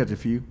 Catch a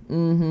few.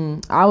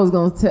 I was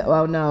gonna tell.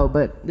 Oh no,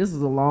 but this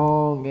was a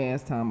long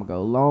ass time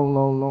ago.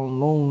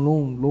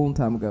 Long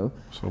time ago.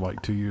 So like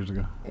 2 years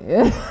ago.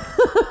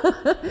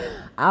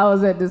 I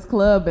was at this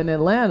club in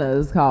Atlanta.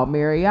 It's called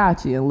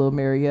Mariachi in Little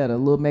Marietta,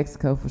 Little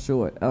Mexico for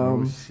short.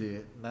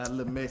 Shit, not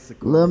Little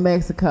Mexico. Little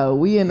Mexico.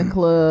 We in the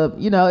club,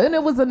 and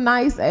it was a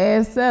nice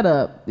ass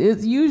setup.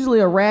 It's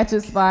usually a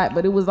ratchet spot,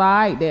 but it was all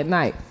right that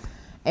night.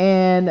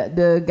 And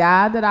the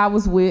guy that I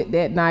was with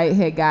that night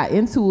had got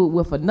into it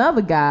with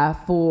another guy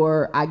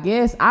for, I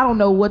guess, I don't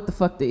know what the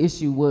fuck the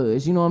issue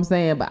was. You know what I'm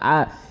saying?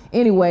 But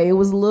anyway, it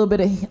was a little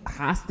bit of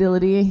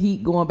hostility and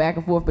heat going back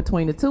and forth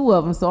between the two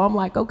of them. So I'm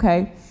like,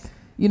 okay,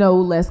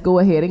 let's go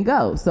ahead and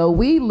go. So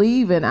we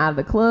leaving out of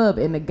the club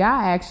and the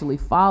guy actually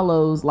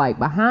follows like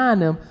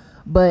behind him.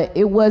 But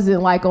it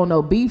wasn't like on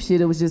no beef shit.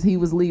 It was just he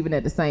was leaving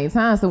at the same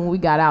time. So when we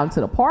got out into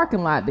the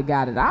parking lot, the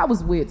guy that I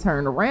was with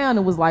turned around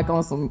and was like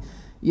on some,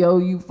 yo,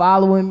 you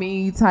following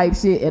me type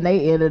shit, and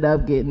they ended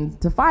up getting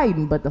to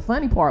fighting. But the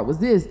funny part was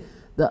this.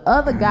 The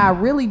other guy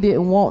really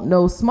didn't want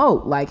no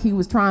smoke. Like, he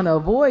was trying to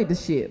avoid the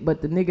shit.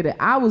 But the nigga that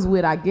I was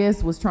with, I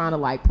guess, was trying to,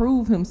 like,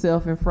 prove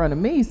himself in front of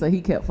me. So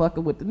he kept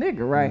fucking with the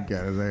nigga, right?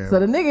 Got his ass. So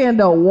the nigga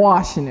ended up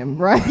washing him,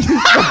 right?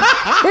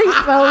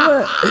 So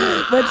look,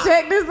 but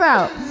check this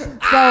out.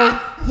 So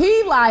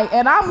he like,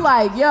 and I'm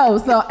like, yo,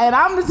 so, and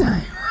I'm the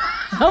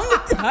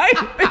type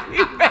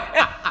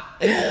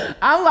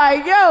I'm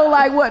like, yo,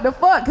 like, what the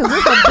fuck? Because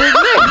it's a big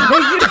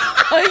nigga.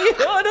 You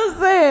know what I'm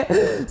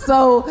saying?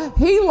 So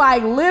he,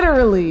 like,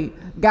 literally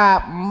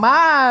got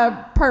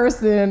my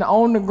person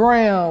on the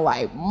ground,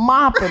 like,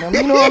 mopping him.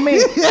 You know what I mean?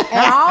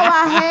 And all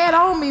I had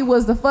on me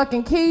was the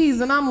fucking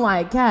keys. And I'm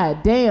like,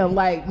 God damn,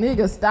 like,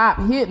 nigga, stop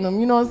hitting him.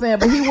 You know what I'm saying?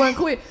 But he wouldn't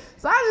quit.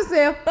 So I just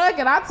said, fuck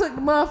it. I took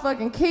the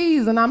motherfucking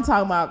keys, and I'm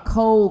talking about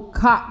cold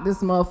cock this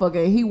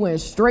motherfucker. And he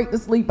went straight to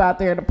sleep out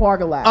there in the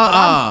parking lot.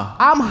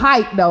 I'm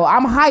hyped, though.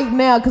 I'm hyped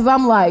now because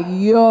I'm like,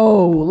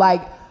 yo,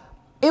 like,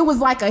 it was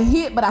like a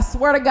hit, but I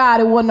swear to God,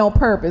 it wasn't on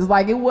purpose.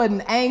 Like, it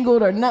wasn't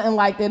angled or nothing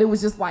like that. It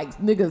was just like,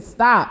 nigga,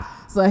 stop.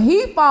 So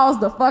he falls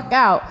the fuck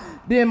out.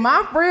 Then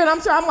my friend, I'm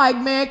like,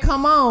 man,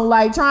 come on.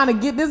 Like, trying to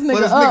get this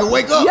nigga this up. nigga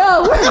wake up. Yo,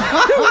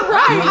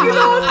 right. You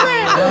know what I'm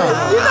saying?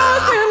 You know what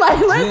I'm saying? Like,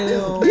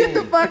 let's get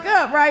the fuck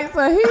up, right?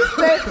 So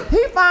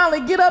he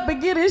finally get up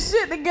and get his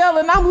shit together.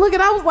 And I'm looking,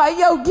 I was like,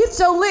 yo, get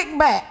your lick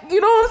back. You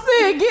know what I'm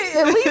saying?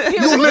 At least get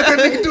You let that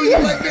nigga do you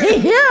like that?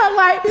 Yeah,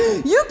 like,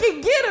 you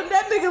can get him.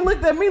 That nigga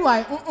looked at me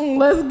like,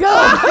 let's go.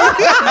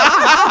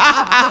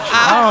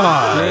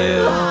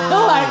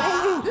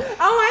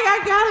 I'm like, I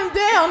got him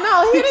down.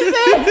 No, hit his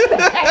ass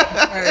back.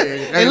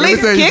 At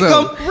least kick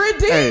him.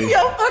 Redeem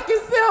your fucking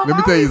self. Let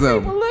me tell you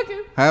something. People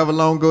looking. However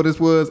long ago this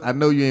was, I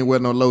know you ain't wear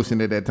no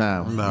lotion at that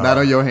time. No. Not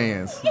on your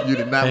hands. You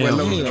did not wear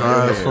lotion on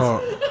Dry your as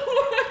hands.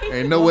 fuck.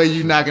 Ain't no way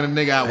you knocking a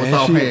nigga out with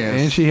soft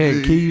hands. And she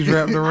had keys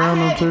wrapped around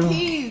I them had too. the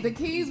keys. The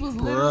keys was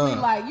literally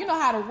Bruh. like, you know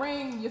how the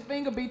ring, your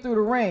finger be through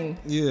the ring.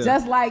 Yeah.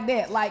 Just like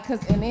that. Like, cause,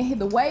 and then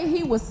the way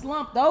he was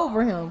slumped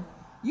over him,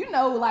 you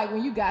know, like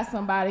when you got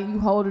somebody, you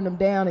holding them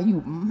down and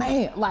you,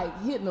 man, like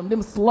hitting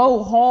them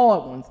slow,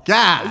 hard ones.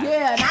 God.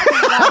 Yeah, and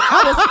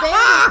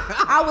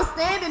I was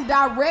standing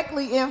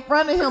directly in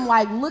front of him,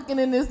 like looking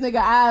in this nigga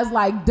eyes,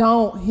 like,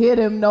 don't hit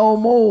him no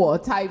more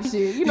type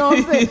shit. You know what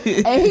I'm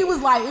saying? And he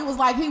was like, it was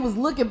like he was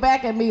looking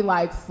back at me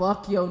like,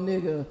 fuck your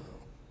nigga.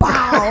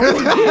 Bow.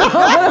 You know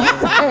what I'm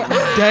saying?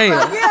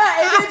 Damn. So,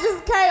 yeah, and it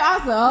just came. I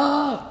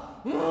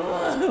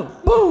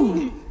said,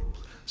 boom.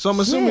 So I'm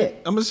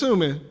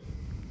assuming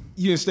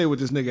you didn't stay with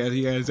this nigga after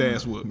he got his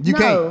ass whooped. You No,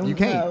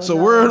 can't. no. So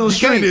word on the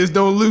street can't. is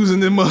don't lose in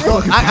them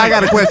motherfuckers. I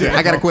got a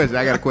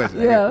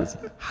question. Yeah.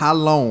 How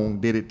long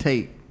did it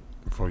take?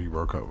 Before you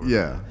broke up with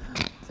Yeah.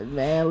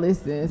 Man,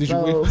 listen. Did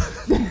So,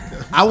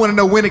 I want to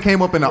know when it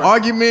came up in the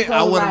argument.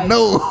 I want to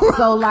know.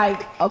 So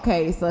like,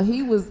 okay, so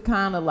he was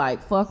kind of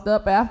like fucked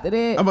up after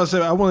that. I'm about to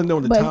say I want to know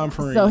the time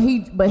frame. So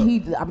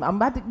I'm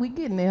about to, we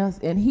getting there,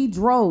 and he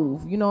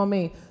drove. You know what I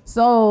mean?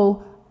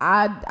 So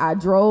I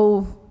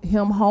drove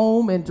him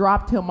home and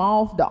dropped him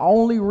off. The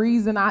only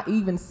reason I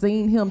even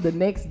seen him the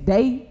next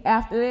day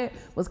after that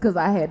was because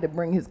I had to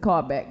bring his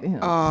car back to him.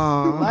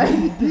 Like,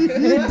 You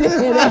broke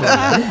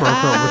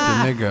up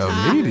with the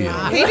nigga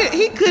immediately.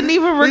 He couldn't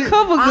even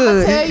recover I'ma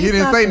good. tell you He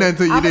didn't say something. nothing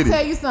to you, I'ma did he?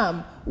 tell you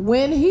something.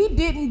 When he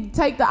didn't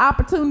take the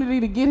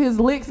opportunity to get his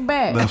licks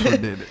back, That's what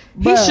did it.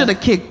 He bruh, should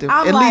have kicked him.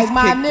 I'm At like, least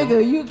my kicked him.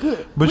 nigga, you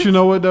could. But you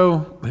know what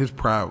though? His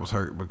pride was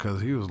hurt because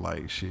he was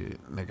like,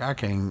 shit, nigga, I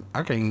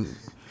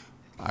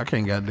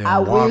can't goddamn I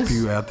whop wish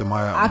you after I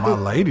my could-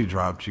 lady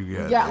dropped you.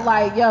 Goddamn. Yeah,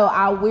 like, yo,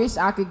 I wish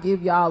I could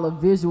give y'all a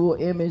visual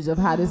image of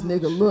how this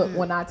nigga looked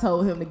when I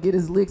told him to get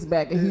his licks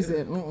back, and he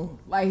said,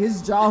 like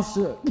his jaw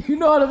shook. You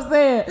know what I'm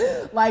saying?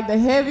 Like the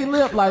heavy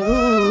lip, like,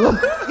 ooh.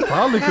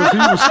 Probably because he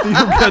was still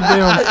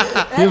goddamn.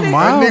 His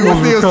mind nigga was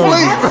still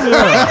recovering. asleep.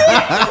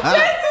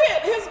 That's it.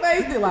 His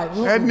face did like,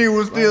 That nigga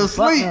was still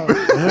asleep.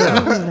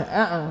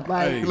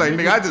 Like, Like,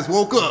 nigga, I just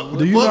woke up.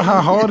 Do you know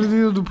how hard it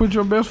is to put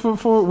your best foot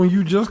forward when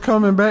you just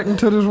coming back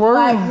into this world?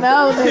 like,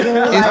 no,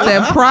 nigga. It's Like,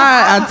 that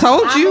pride. I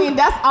told I you. mean,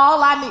 that's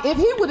all I need. If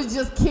he would have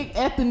just kicked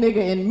at the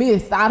nigga and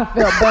missed, I'd have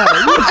felt better.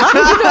 You know what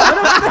I'm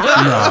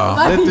saying? No.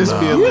 Like, Let this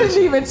be a you lesson.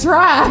 didn't even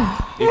try.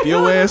 If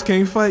your ass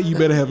can't fight, you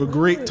better have a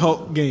great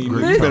talk game.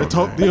 Great You better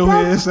talk talk game. your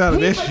ass out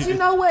of that But shit. you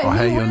know what? Or He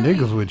have your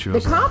niggas with you or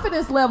The something.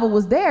 confidence level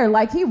was there.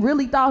 Like, he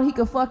really thought he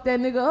could fuck that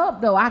nigga up,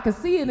 though. I could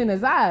see it in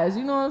his eyes.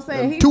 You know what I'm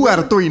saying? He 2 out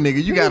really- of 3,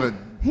 nigga. You gotta.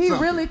 He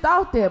something. really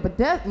thought that, but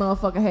that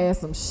motherfucker had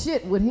some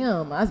shit with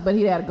him. But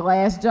he had a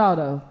glass jaw,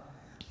 though.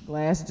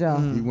 Glass jaw.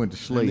 He went to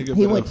sleep. Nigga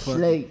He better went to fuck-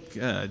 sleep.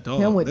 God, Him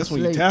dog. went That's to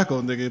when you sleep. tackle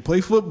a nigga.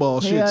 Play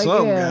football shit, Hell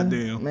something, yeah.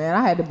 goddamn. Man,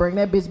 I had to bring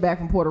that bitch back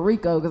from Puerto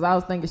Rico because I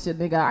was thinking, shit,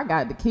 nigga, I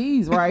got the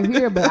keys right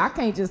here, but I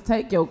can't just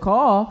take your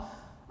car.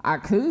 I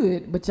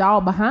could, but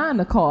y'all behind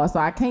the car, so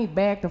I can't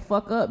back the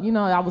fuck up. You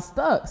know, I was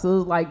stuck. So it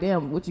was like,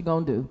 damn, what you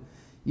gonna do?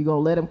 You gonna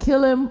let him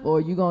kill him,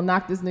 or you gonna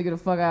knock this nigga the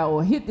fuck out,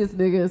 or hit this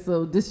nigga?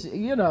 So this,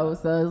 you know,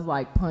 so it's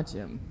like punch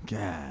him.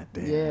 God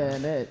damn. Yeah,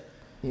 that.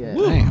 Yeah.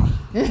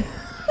 Damn.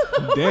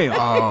 Damn.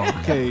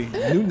 Okay.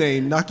 New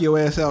name, knock your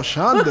ass out,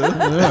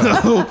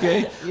 Shonda.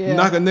 Okay. Yeah.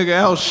 Knock a nigga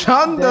out, That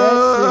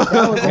Shonda. shit,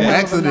 that was a hell of a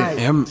Accident. night.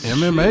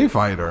 MMA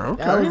fighter.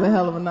 Okay. That was a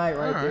hell of a night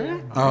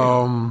right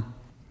there.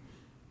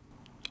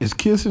 Is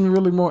kissing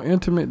really more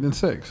intimate than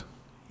sex?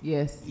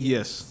 Yes.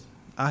 Yes.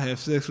 I have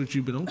sex with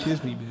you, but don't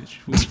kiss me, bitch.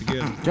 We're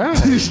together. God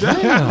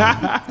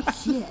damn.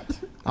 Shit.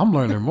 I'm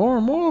learning more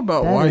and more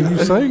about why you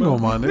single,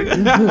 my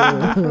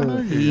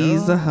nigga.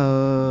 He's a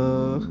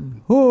hoe.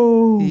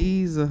 Oh,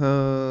 He's a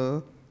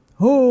hoe.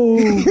 oh. Oh,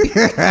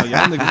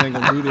 y'all niggas ain't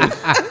gonna do this.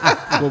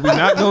 What we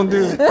not gonna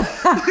do?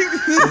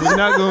 What we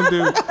not gonna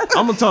do?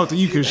 I'm gonna talk to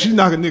you because she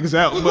knocking niggas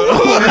out. But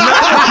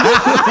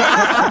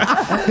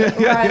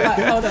Right, like,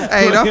 hold up.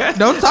 Hey,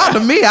 don't talk to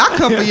me. I'll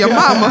come for your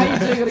How mama. you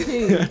jiggle the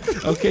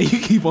kid? okay, you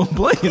keep on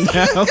playing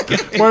now. Okay.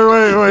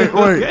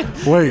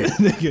 Wait.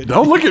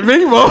 Don't look at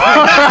me, Mo.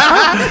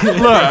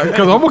 Look,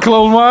 because I'm going to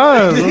close my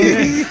eyes.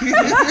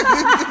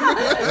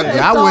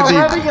 I wouldn't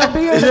even. Rubbing your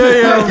beard.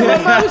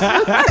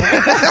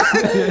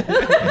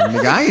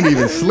 Nigga, I ain't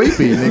even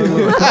sleepy,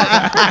 nigga.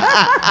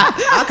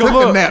 I took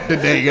a nap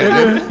today,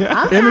 goddamn.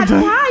 I'm not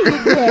quiet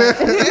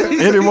yet.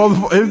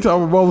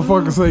 Anytime a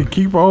motherfucker say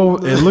keep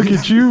on and look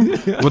at you,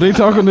 when they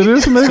talking to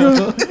this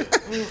nigga,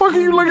 fuck are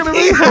you looking at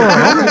me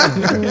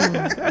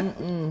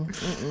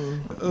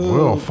for?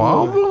 Well,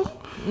 father.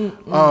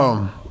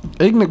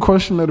 Ignorant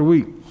question of the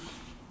week.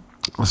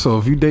 So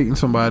if you dating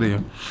somebody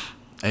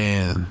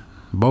and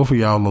both of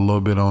y'all a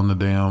little bit on the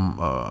damn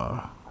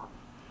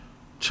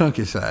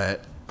chunky side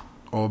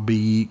or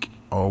big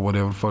or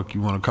whatever the fuck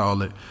you want to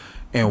call it,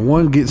 and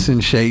one gets in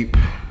shape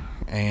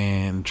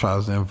and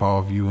tries to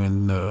involve you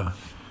in the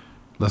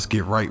let's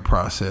get right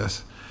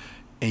process,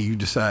 and you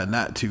decide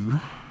not to,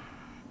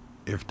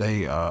 if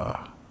they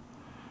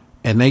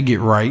and they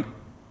get right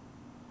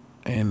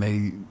and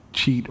they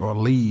cheat or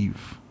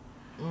leave,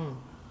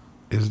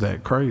 is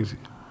that crazy?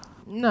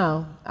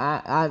 No,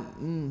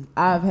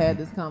 I've had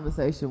this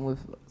conversation with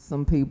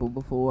some people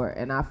before,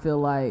 and I feel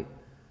like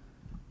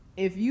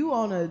if you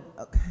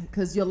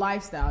because your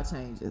lifestyle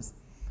changes.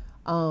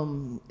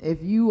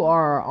 If you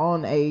are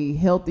on a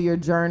healthier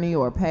journey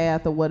or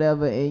path or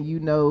whatever, and you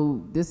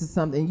know this is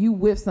something you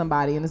with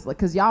somebody, and it's like,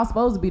 because y'all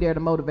supposed to be there to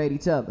motivate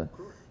each other.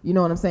 You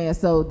know what I'm saying?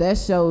 So that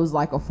shows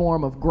like a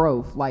form of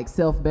growth, like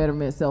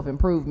self-betterment,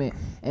 self-improvement.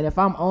 And if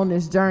I'm on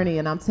this journey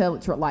and I'm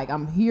like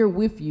I'm here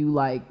with you,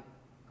 like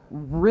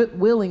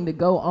willing to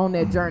go on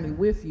that journey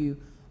with you,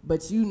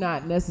 but you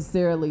not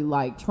necessarily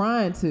like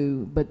trying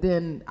to, but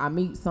then I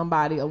meet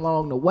somebody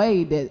along the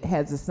way that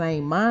has the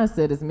same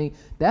mindset as me,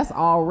 that's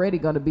already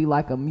going to be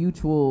like a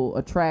mutual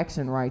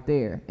attraction right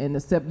there. And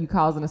you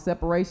causing a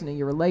separation in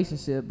your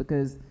relationship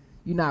because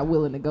you're not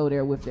willing to go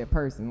there with that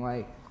person.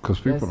 Like,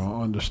 because people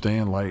don't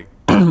understand, like,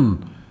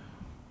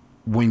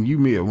 when you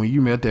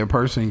met that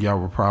person, y'all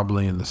were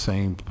probably in the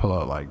same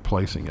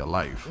place in your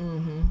life.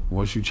 Mm-hmm.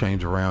 Once you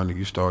change around and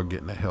you start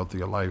getting a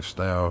healthier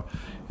lifestyle,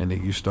 and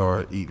then you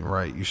start eating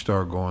right, you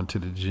start going to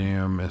the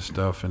gym and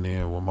stuff, and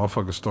then when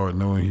motherfuckers start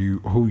knowing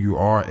who you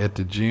are at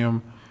the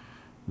gym,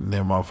 and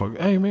then motherfuckers,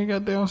 hey man,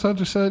 goddamn such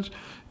and such,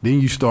 then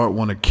you start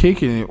want to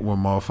kick it with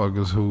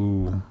motherfuckers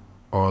who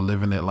are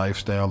living that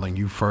lifestyle, and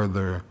you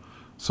further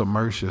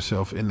submerge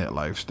yourself in that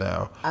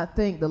lifestyle. I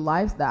think the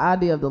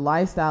idea of the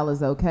lifestyle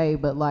is okay,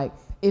 but like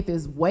if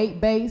it's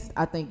weight based,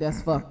 I think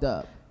that's fucked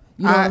up.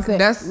 You know what I'm saying?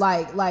 That's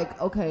like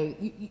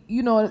okay,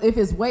 you know, if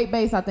it's weight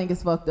based, I think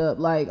it's fucked up.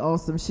 Like on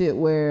some shit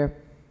where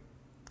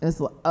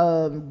it's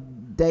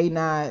they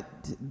not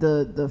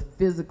the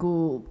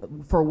physical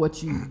for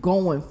what you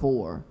going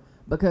for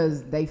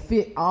because they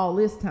fit all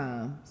this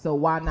time, so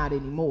why not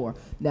anymore?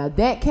 Now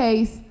that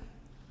case,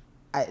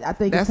 I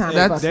think it's kind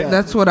of fucked up.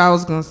 That's what I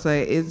was gonna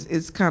say.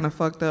 It's kind of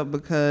fucked up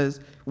because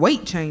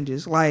weight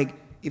changes. Like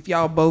if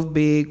y'all both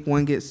big,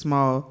 one gets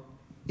small,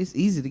 it's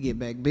easy to get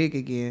back big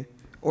again.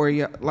 Or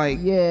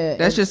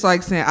that's just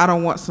like saying I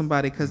don't want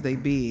somebody because they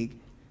big.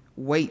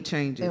 Weight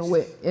changes.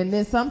 And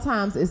then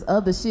sometimes it's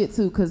other shit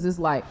too, because it's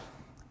like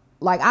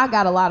I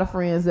got a lot of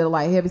friends that are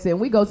like heavy set, and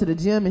we go to the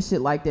gym and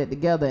shit like that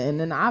together, and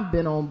then I've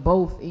been on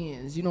both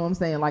ends. You know what I'm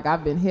saying? Like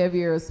I've been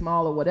heavier,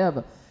 smaller,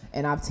 whatever,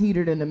 and I've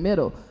teetered in the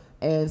middle.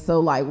 And so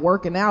like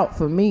working out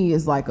for me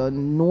is like a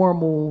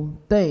normal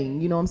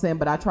thing, you know what I'm saying?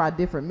 But I try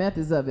different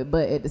methods of it.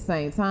 But at the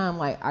same time,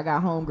 like I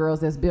got homegirls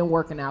that's been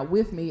working out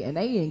with me and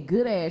they in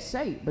good ass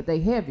shape, but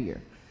they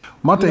heavier.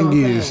 My thing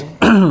is,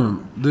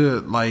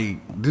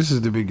 this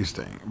is the biggest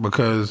thing,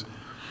 because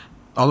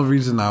all the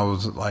reason I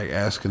was like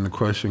asking the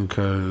question,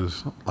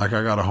 because like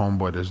I got a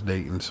homeboy that's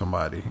dating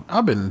somebody.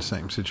 I've been in the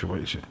same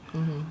situation.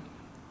 Mm-hmm.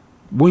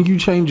 When you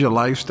change your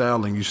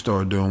lifestyle and you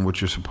start doing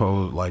what you're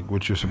supposed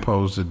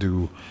to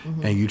do,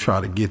 mm-hmm. and you try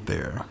to get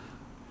there,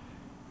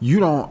 you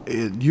don't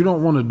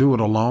want to do it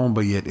alone,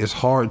 but yet it's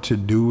hard to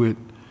do it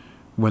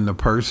when the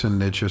person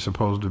that you're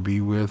supposed to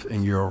be with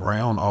and you're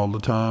around all the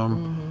time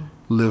mm-hmm.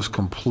 lives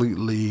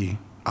completely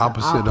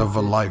opposite of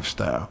a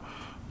lifestyle.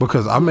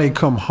 Because I may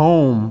come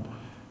home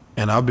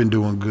and I've been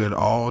doing good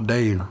all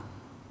day,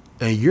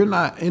 and you're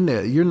not in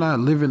that, you're not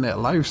living that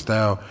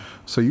lifestyle.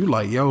 So you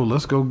like, yo,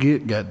 let's go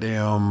get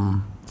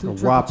goddamn Two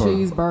Whopper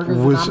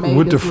cheeseburgers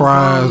with the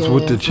fries,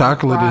 with the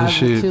chocolate and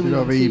shit. You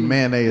over eat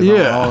mayonnaise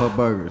on all the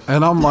burgers.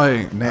 And I'm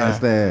like,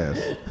 nasty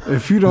ass.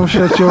 If you don't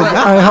shut your,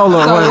 hey, hold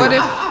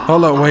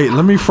up, wait,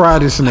 let me fry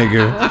this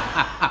nigga.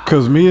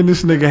 Cause me and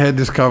this nigga had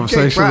this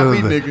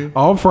conversation.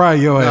 I'll fry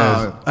your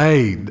ass.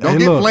 Hey, don't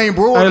get flame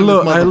broiled.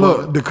 Hey,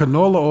 look, the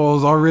canola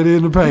oil's already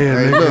in the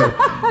pan,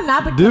 nigga.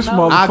 Not the this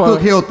motherfucker. I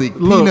cook healthy.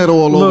 Peanut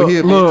oil over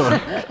here.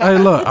 Look, hey,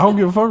 look, I don't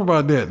give a fuck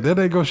about that. That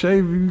ain't gonna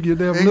shave you. Get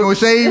that. Ain't gonna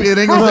shave. It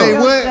ain't gonna shave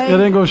what? It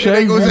ain't gonna shave. It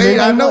ain't gonna shave.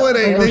 I know it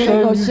ain't. It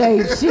ain't gonna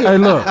shave shit. Hey,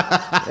 look.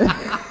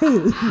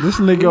 This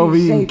nigga over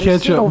eating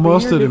ketchup,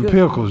 mustard, and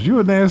pickles. You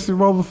a nasty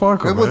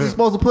motherfucker. That's what you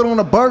supposed to put on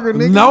a burger,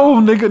 nigga. No,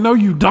 nigga, no,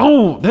 you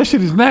don't. That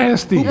shit is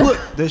nasty.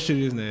 That shit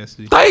is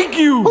nasty. Thank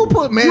you. Who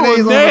put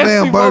mayonnaise on a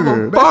damn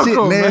burger? That shit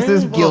nasty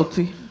as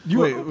guilty.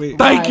 Wait.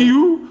 Thank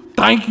you.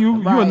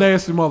 You a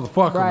nasty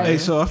motherfucker. Right. Hey,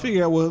 so I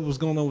figured out what was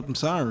going on with them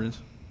sirens.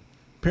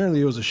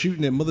 Apparently, it was a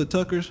shooting at Mother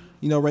Tucker's.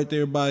 You know, right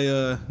there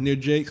by near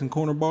Jake's and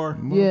Corner Bar.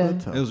 Yeah.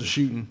 It was a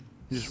shooting.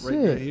 Just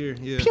right here.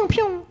 Yeah. Pew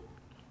pew.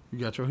 You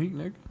got your heat,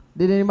 nigga?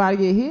 Did anybody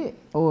get hit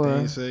or? They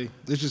didn't say.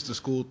 It's just a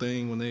school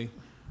thing when they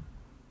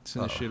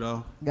send the shit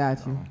off.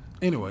 Got you.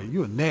 Anyway,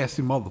 you a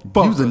nasty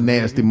motherfucker. You was a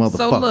nasty motherfucker.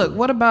 So look,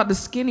 what about the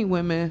skinny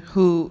women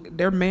who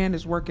their man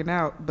is working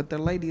out, but their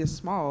lady is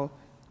small,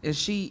 and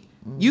she?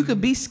 You could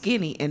be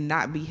skinny and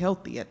not be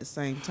healthy at the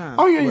same time.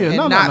 Oh yeah, and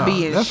no, not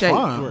be in that's shape.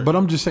 fine. Right. But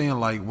I'm just saying,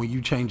 like, when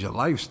you change your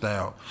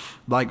lifestyle,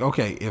 like,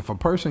 okay, if a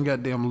person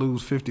goddamn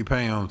lose 50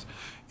 pounds,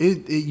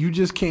 you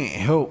just can't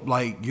help,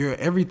 like, your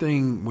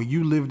everything. When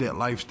you live that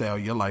lifestyle,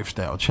 your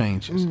lifestyle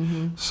changes.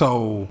 Mm-hmm.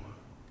 So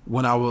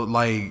when I was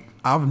like,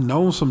 I've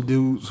known some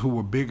dudes who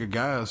were bigger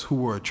guys who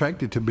were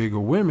attracted to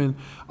bigger women.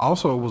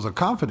 Also, it was a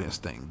confidence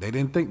thing. They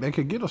didn't think they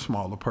could get a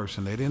smaller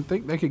person. They didn't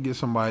think they could get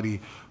somebody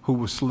who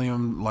was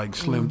slim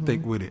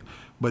thick with it.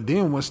 But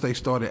then once they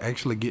started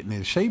actually getting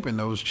in shape and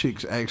those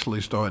chicks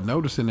actually started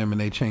noticing them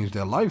and they changed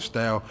their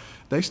lifestyle,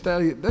 they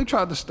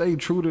tried to stay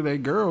true to their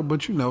girl,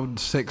 but you know,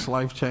 sex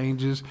life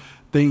changes.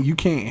 Thing you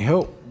can't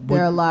help.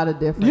 There are a lot of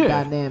different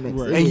dynamics,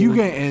 right. And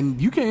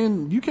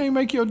you can't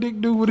make your dick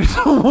do what it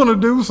don't want to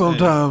do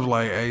sometimes.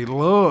 Like, hey,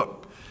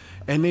 look.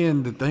 And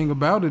then the thing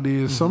about it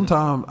is,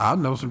 sometimes I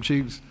know some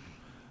chicks,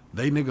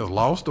 they niggas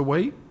lost the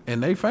weight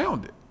and they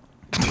found it.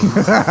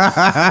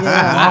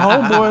 My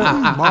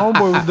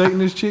homeboy was dating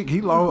this chick.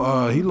 He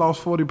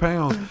lost 40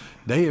 pounds.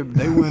 They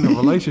were in a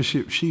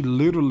relationship. She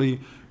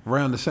literally,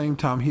 around the same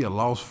time he had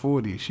lost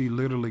 40, she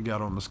literally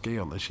got on the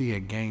scale and she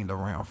had gained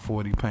around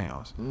 40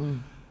 pounds.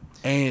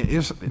 And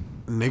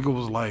nigga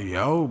was like,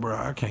 yo, bro,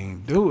 I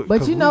can't do it.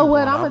 But you know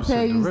what? I'm going to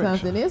tell you direction.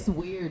 something. It's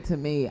weird to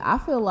me. I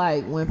feel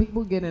like when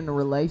people get into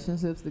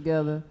relationships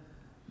together,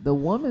 the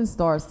woman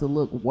starts to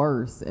look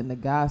worse and the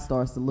guy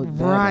starts to look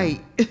better. Right.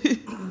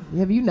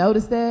 Have you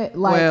noticed that?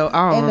 Like, well,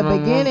 I don't in the know.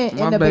 beginning,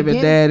 My baby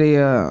daddy.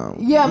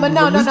 Yeah, but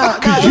no.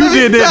 Cause you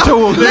did that to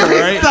him,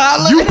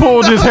 right? You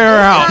pulled his hair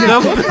out.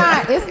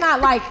 It's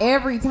not like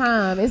every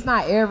time. It's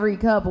not every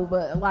couple,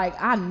 but like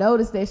I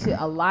noticed that shit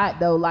a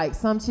lot though. Like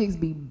some chicks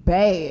be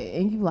bad,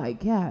 and you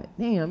like, God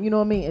damn, you know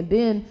what I mean? And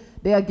then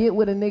they'll get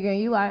with a nigga, and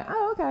you like,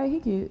 oh okay, he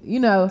cute, you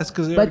know. That's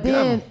because. But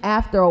then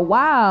after a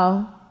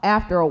while,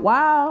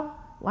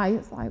 like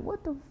it's like,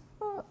 what the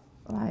fuck?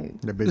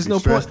 Like, there's no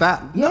point.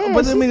 Out. Yeah,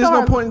 but I mean, there's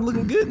no point in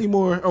looking good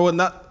anymore, or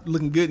not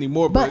looking good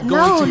anymore. But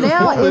no,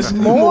 now it's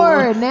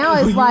more. Now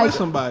it's like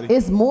somebody.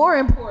 It's more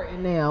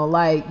important now.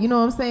 Like, you know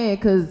what I'm saying?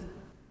 Because,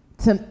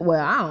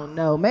 well, I don't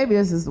know. Maybe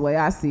this is the way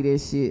I see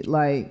this shit.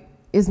 Like,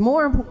 it's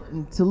more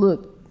important to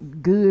look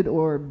good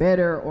or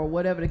better or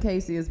whatever the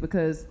case is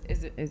because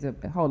it's a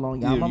hold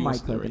on, y'all. My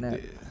mic clicking up.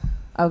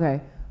 Okay.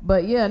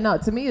 But yeah, no,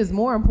 to me it's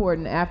more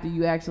important after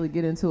you actually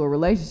get into a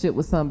relationship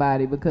with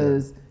somebody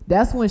because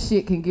that's when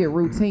shit can get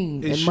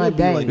routine and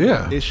mundane.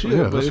 Like, it should.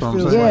 Yeah, but that's it what I'm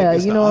feels saying. Yeah, like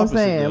it's you the know what I'm opposite,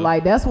 saying? though.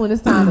 Like that's when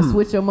it's time to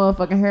switch your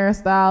motherfucking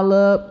hairstyle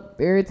up.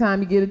 Every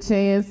time you get a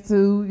chance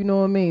to, you know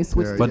what I mean?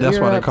 Switch the But that's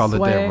gear why they up, call it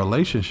that swag.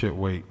 relationship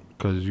weight.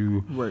 Cause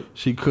Right.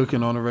 she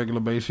cooking on a regular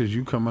basis,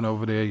 you coming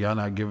over there, y'all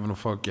not giving a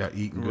fuck, y'all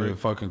eating good,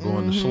 fucking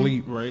going to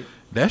sleep. Right.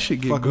 That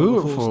shit get Fucking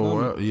good with a full for a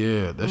while. stomach.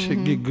 Yeah, that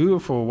shit get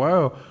good for a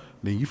while.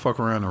 Then you fuck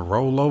around and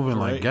roll over and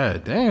like, Right.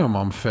 God damn,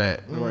 I'm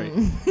fat. Right.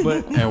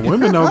 But And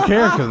women don't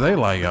care because they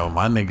like, yo,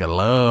 my nigga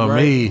love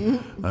Right.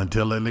 me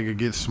until that nigga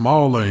gets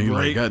smaller. And you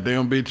Right. like,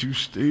 goddamn bitch, you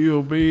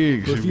still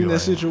big. if She you're be in that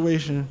like,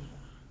 situation,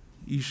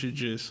 you should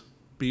just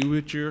be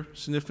with your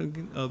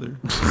significant other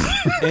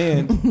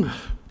and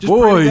just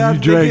boy, pray to God you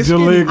they dragged get your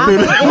skinny. leg through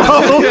that.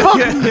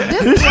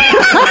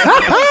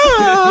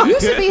 You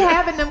should be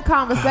having them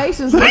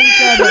conversations with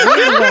each other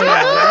anyway.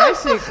 That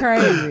shit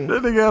crazy.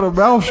 That nigga had a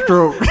mouth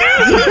stroke.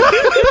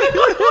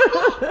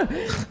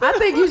 I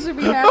think you should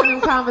be having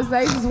them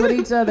conversations with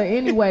each other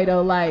anyway,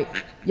 though. Like,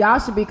 y'all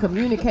should be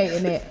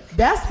communicating that.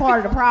 That's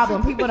part of the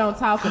problem. People don't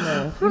talk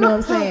enough. You know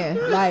what I'm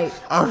saying? Like,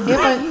 I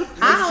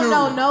don't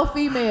know no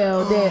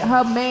female that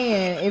her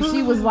man, if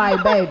she was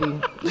like, baby,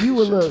 you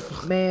would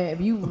look, man, if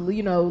you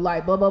know,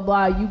 like, blah, blah,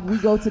 blah, we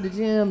go to the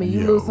gym and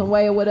you lose some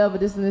weight or whatever,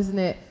 this and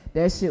that.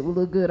 That shit will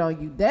look good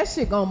on you. That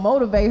shit gonna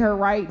motivate her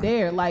right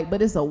there. Like,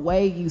 but it's a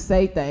way you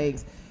say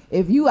things.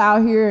 If you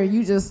out here and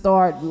you just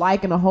start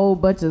liking a whole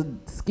bunch of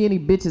skinny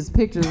bitches'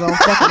 pictures on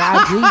fucking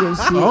IG and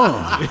shit,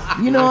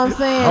 you know what I'm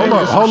saying?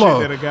 Hold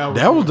on.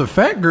 That was the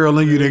fat girl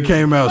in you that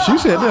came out. She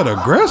said that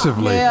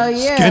aggressively. Hell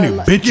yeah. Skinny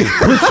bitches.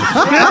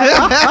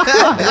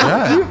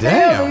 God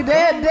damn.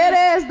 Dead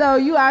ass though.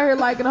 You out here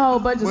liking a whole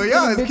bunch of skinny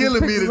bitches'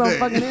 killing me pictures on today.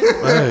 fucking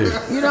Instagram.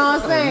 Hey. You know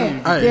what I'm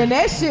saying? Hey. Then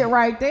that shit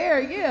right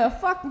there, yeah,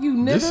 fuck you,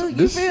 nigga.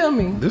 You feel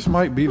me? This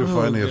might be the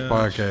funniest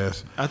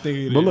podcast. I think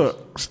it is. But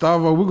look,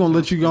 Stavo, we're gonna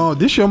let you go on.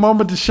 This your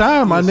moment to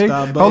shine, my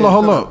nigga. Stavo.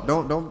 Hold up.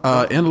 Don't.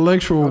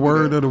 Intellectual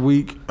word of the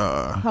week.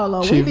 Hold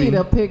on, Chivy. we need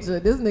a picture.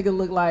 This nigga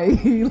look like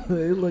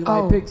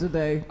like picture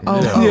day.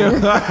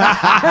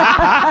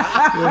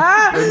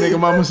 That nigga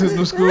mama sent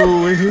to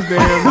school with his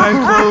damn nice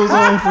clothes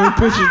on for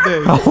picture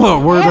day. Hold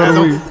up, word of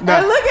the week.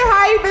 And look at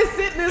how he been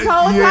sitting this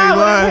whole You time ain't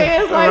with his lying.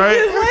 hands like All right.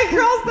 this, like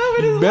crossed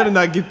over his Better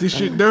not get this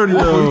shit dirty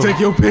before you take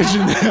your picture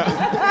now.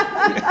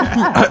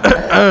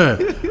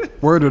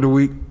 Word of the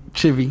week,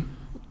 chivy.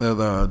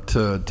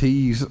 To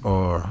tease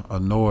or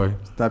annoy.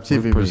 Stop with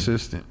chivvying me.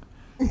 persistent.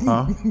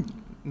 Huh?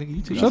 Nigga,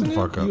 you teasing Shut the him?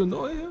 fuck up. You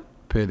annoy him?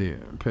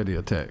 Petty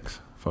attacks.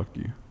 Fuck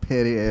you.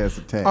 Petty ass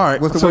attack. All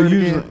right. What's the so word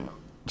usually, again?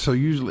 so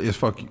usually it's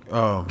fuck you.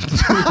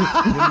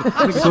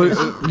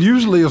 So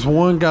usually it's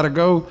one gotta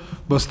go,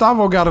 but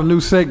Stavo got a new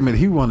segment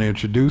he want to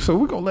introduce, so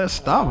we're gonna let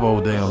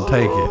Stavo damn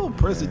take Oh, it.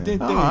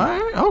 Presidente. All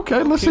right.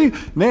 Okay. Let's see.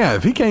 Now,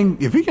 if he can't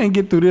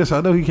get through this,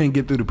 I know he can't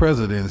get through the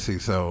presidency.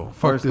 So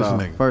fuck this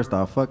nigga. First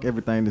off, fuck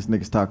everything this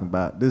nigga's talking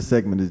about. This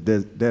segment is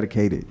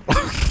dedicated.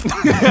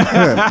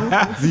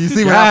 Do you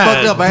see when I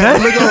fucked up? I had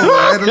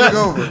to look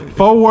over.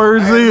 4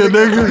 words in,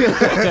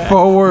 nigga.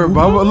 4 words.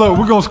 But look,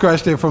 we're gonna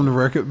scratch that from the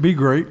record. Be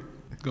great.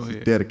 Go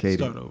ahead. Dedicated.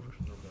 Start over.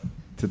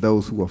 To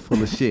those who are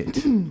full of shit.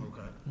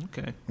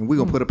 Okay. And we're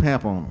gonna put a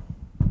pamp on them.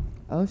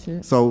 Oh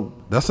shit. So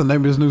That's the name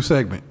of his new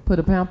segment. Put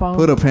a pamp on.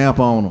 put a pamp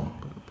on them.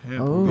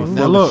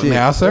 Now look,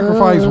 now I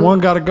sacrificed one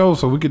gotta go,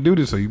 so we could do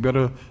this. So you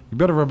better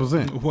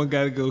represent. One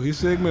gotta go. His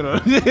segment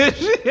on shit.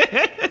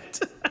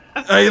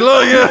 Hey,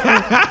 look, yeah.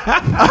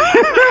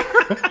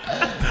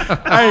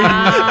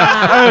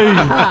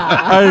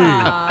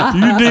 hey,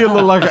 you did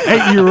look like an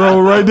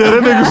 8-year-old right there.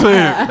 That nigga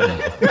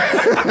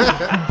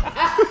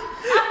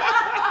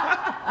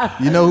said.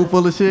 You know who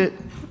full of shit?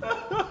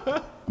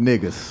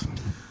 Niggas.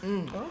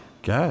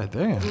 God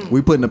damn.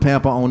 We putting a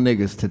pamper on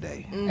niggas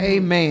today.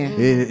 Amen.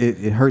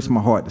 It hurts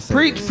my heart to say.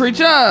 Preach,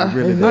 preacher. It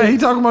really does. Hey, he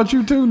talking about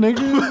you too, nigga.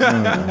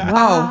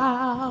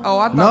 Oh,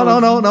 I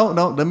thought.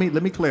 No. Let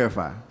me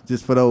clarify.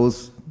 Just for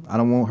those, I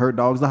don't want hurt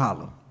dogs to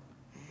holler.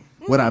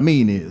 What I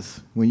mean is,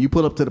 when you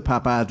pull up to the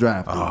Popeyes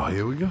drive-thru, Oh,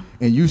 here we go.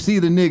 and you see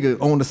the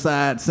nigga on the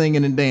side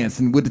singing and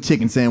dancing with the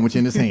chicken sandwich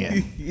in his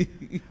hand,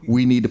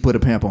 we need to put a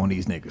pamp on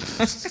these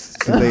niggas.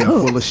 'Cause they are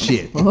full of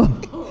shit.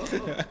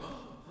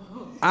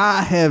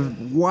 I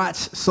have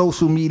watched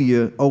social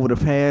media over the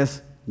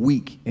past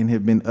week and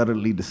have been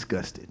utterly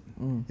disgusted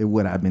at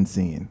what I've been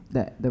seeing.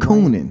 The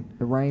Cooning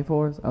the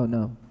rainforest? Oh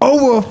no.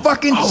 over a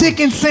fucking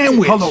chicken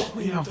sandwich. Hold on.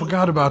 Yeah, I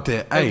forgot about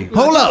that. Hey,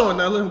 Hold Now up.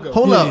 let him go.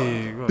 Hold up. go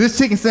ahead. This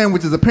chicken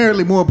sandwich is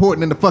apparently more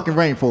important than the fucking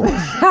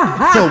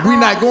rainforest. So we're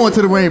not going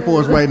to the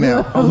rainforest right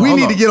now. We hold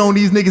need up. to get on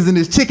these niggas in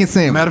this chicken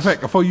sandwich. matter of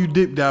fact, before you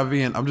dip dive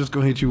in, I'm just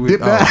gonna hit you with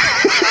Dip dive.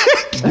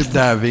 dip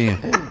dive in.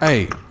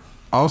 Hey,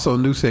 also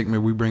new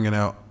segment we bringing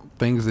out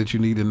things that you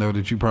need to know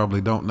that you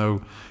probably don't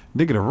know.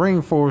 Nigga, the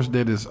rainforest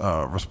that is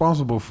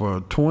responsible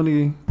for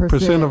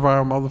 20% of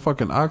our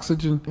motherfucking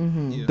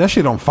oxygen. That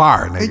shit on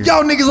fire, nigga. And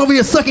y'all niggas over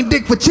here sucking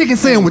dick for chicken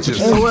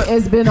sandwiches.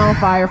 It's been on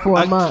fire for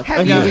a month.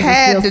 Have And you niggas is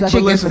had still the sucking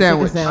chicken dick for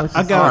sandwich? sandwiches.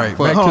 I got. All right,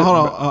 back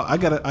hold to- on. I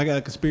got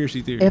a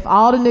conspiracy theory. If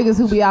all the niggas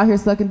who be out here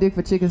sucking dick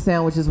for chicken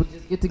sandwiches would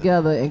just get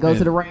together and go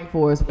to the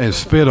rainforest And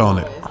spit on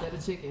it. instead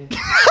of chicken.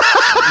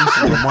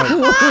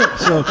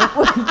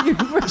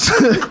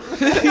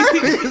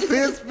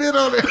 Spit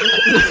on it.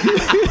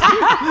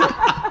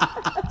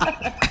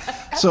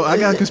 So I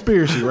got a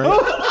conspiracy, right?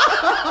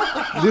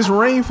 This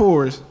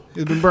rainforest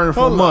has been burning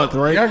for a month,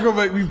 right? Y'all gonna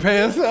make me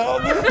pass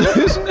out.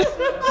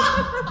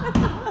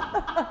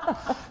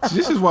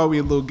 This is why we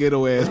a little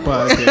ghetto ass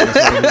podcast. Right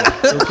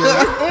here,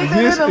 okay?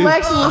 Ignorant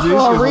intellectuals this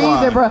for a is reason,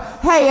 why. bro.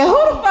 Hey, and who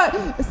the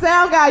fuck,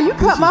 sound guy? You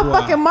cut my is why.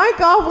 fucking mic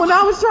off when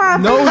I was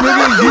trying. No,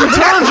 nigga, you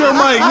turned your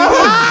mic,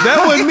 nigga.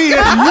 That wasn't me,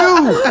 that's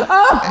you.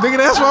 Nigga,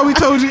 that's why we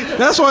told you.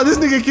 That's why this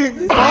nigga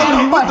can't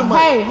follow you with the mic.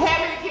 Hey,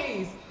 hand me the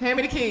keys. Hand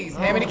me the keys.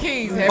 Hand me the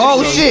keys. Hand me Oh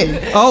the keys.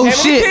 shit. Oh Hand me the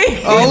shit.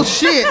 keys. Oh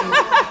shit.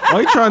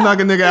 Why you trying to knock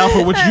a nigga out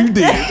for what you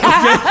did? Okay?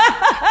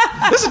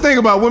 That's the thing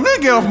about women.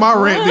 They get off my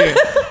rant there.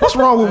 What's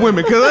wrong with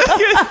women? Because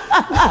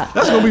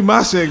that's gonna be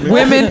my segment.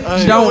 Women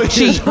don't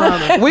cheat.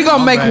 We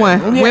gonna make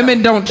one. Yeah,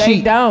 Women don't they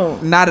cheat.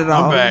 don't. Not at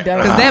all. back.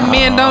 Because that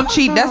men don't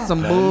cheat. That's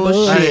some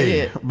bullshit.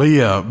 Hey, but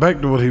yeah, back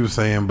to what he was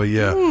saying. But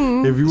yeah,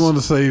 if you want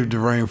to save the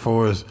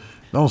rainforest,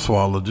 don't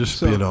swallow. Just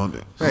spit on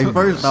it. Hey,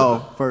 first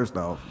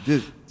off,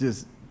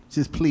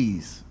 just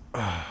please,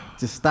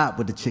 just stop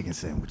with the chicken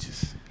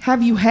sandwiches.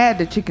 Have you had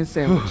the chicken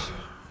sandwich?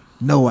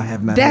 No, I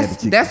have not had the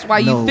chicken. That's why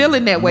you No,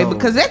 feeling that way no.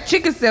 because that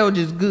chicken sandwich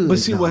is good. But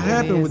see what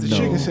happened with the is.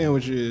 chicken No.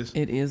 sandwich is.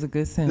 It is a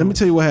good sandwich. Let me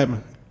tell you what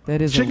happened.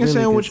 That is chicken a really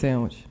sandwich good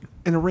sandwich.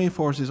 in the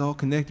rainforest is all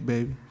connected,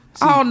 baby.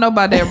 See, I don't know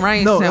about that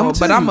rain No, sandwich,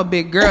 but tell I'm you. a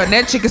big girl, and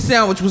that chicken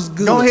sandwich was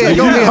good. Go ahead,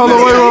 Hold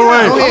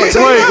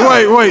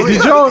on, wait.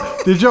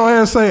 Did your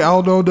ass say I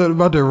don't know nothing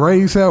about the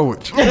rain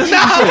sandwich? That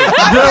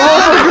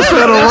motherfucker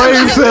said a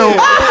rain sandwich.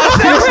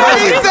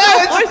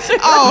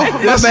 Oh,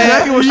 my That's bad.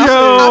 exactly what she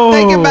I'm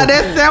thinking about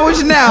that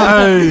sandwich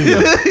now.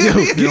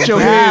 Hey, get your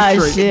head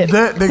straight. Shit.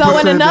 That nigga So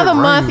in said another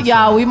that month, rain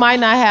y'all, we might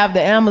not have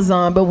the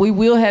Amazon, but we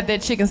will have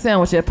that chicken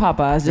sandwich at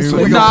Popeyes. Just so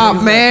you know. Nah,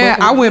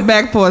 man, I went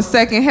back for a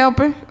second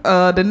helping.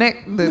 The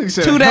Nigga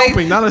said 2 days,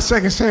 helping, not a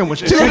second sandwich.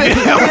 2 days later,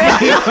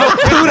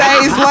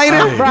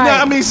 You know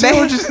how many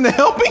sandwiches in the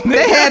helping?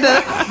 they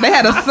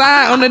had a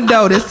sign on the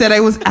door that said they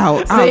was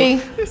out.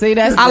 See,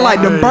 that's I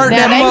like to burn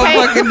Now,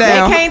 that motherfucker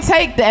down. They can't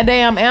take that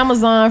damn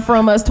Amazon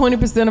from us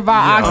 20% of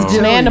our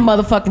oxygen and the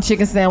motherfucking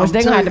chicken sandwich.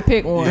 They gonna have to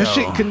pick one. That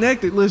shit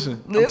connected.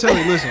 Listen, I'm telling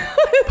you, listen.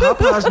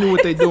 Popeyes knew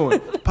what they doing.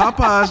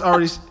 Popeyes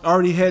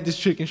already had this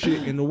chicken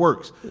shit in the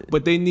works,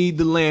 but they need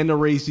the land to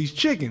raise these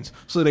chickens.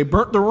 So they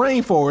burnt the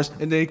rainforest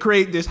and they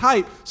create this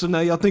hype. So now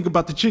y'all think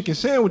about the chicken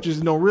sandwiches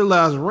and don't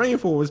realize the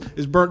rainforest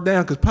is burnt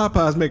down because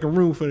Popeyes making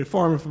room for the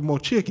farming for more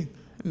chicken.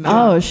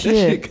 Oh That shit.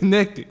 shit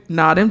connected.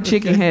 Nah, them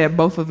chicken had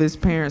both of his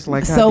parents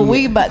like I So did.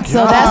 we, but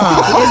so that's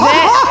is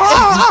that.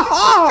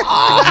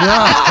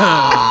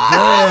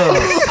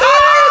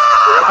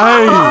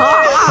 hey,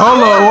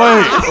 hold on,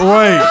 wait.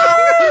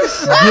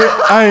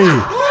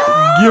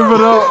 Give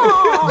it up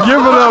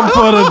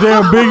for the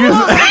damn biggest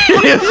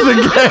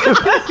instigator.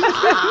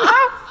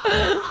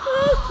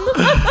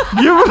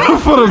 Give it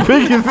up for the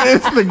biggest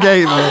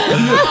instigator.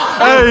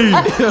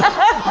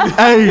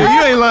 Hey, You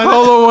ain't lying.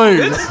 hold on,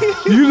 wait.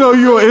 You know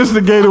you're an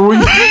instigator when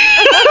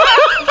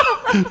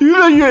you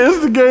know you're an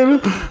instigator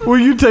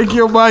when you take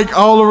your mic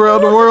all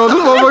around the world. This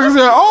motherfucker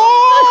said,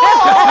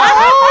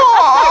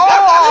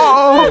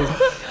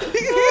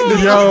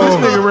 This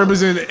nigga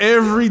represented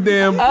every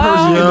damn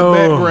person in the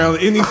background,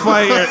 any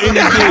fight or any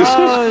dish.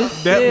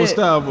 That was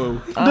Stavo.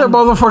 That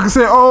motherfucker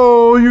said,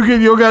 "Oh, you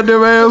get your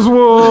goddamn ass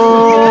whooped."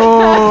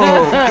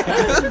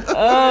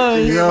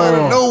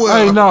 Nowhere.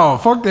 Hey, no,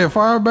 fuck that.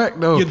 Fire back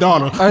though. Your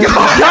daughter. Hey,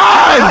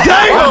 God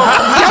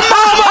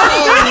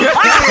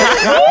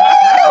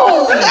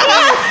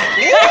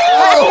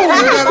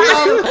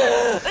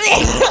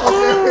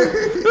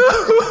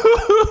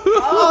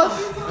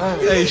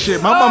Hey,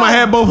 shit, my mama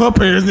had both her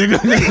parents, nigga.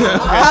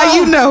 How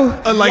you know?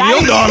 Unlike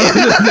your daughter.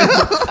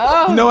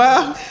 You know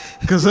how?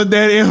 Because her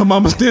daddy and her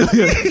mama still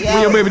here.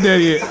 Where your baby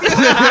daddy at?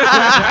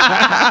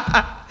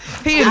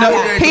 He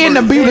in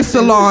the beauty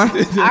salon.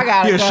 I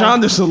got Yeah, it.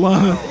 Shonda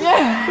Salon.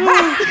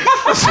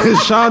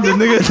 Shonda,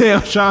 nigga,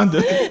 damn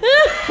Shonda.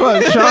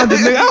 Fuck, Shonda,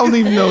 nigga, I don't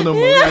even know no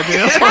more.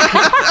 Goddamn.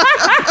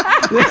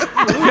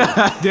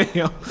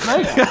 Goddamn.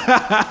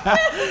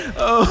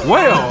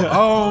 Well,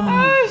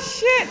 Oh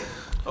shit.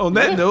 On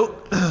that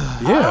note,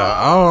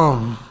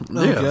 yeah.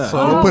 So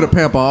Don't put a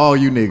pamp on all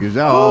you niggas.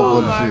 Y'all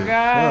all full of shit.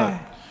 God.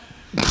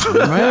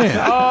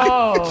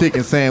 man,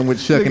 Chicken sandwich,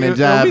 shucking and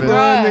are we jiving.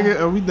 done, nigga?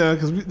 Are we done?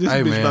 Because this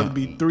Hey, bitch man. about to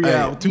be 3 Hey.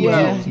 hours, 2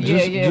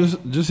 Yeah. hours.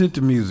 just hit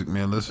the music,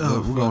 man. We're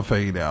gonna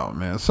fade out,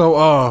 man.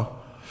 So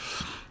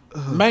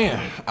man,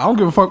 I don't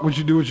give a fuck what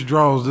you do with your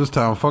draws this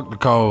time. Fuck the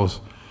calls.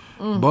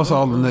 Bust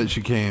all the nuts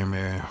you can,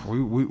 man.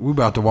 We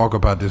about to walk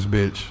up out this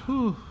bitch.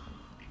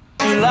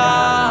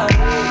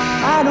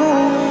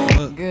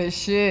 Good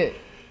shit.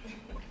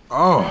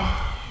 Oh,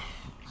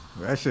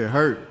 That shit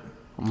hurt.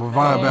 I'm gonna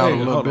vibe out a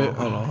little bit.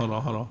 Hold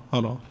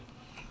on.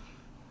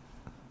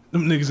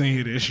 Them niggas ain't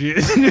hear that shit.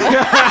 You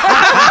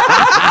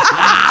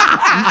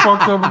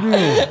fucked up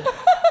again.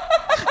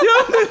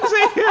 Y'all niggas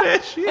ain't hear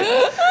that shit.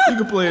 You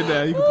can play it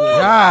now. You can play it.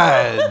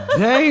 God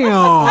damn.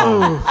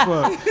 Oh,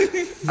 fuck.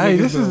 Hey,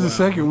 this is the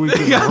second week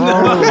in a row. Oh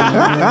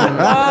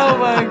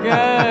my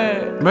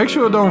god. Make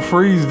sure it don't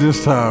freeze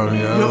this time,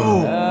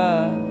 yo.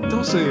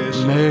 Don't say that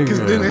shit. Nigga. Because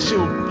then that shit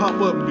will pop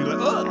up and be like,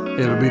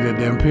 It'll be that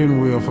damn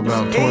pinwheel for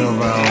about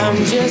 12 hours. I'm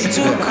just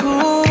too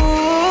cool.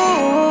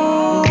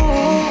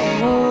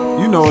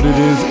 You know what it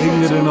is,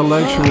 Ignorant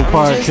Intellectual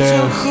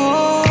Podcast,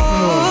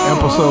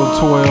 episode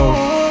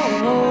 12.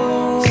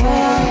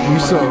 We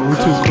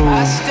too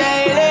cool.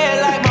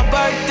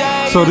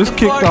 So this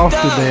kicked off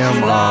the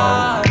damn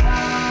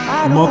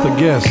month of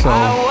guests, so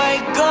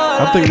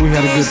I think we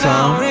had a good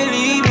time.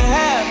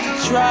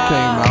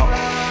 Came out.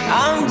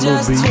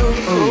 Little beat.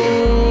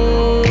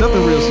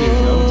 nothing real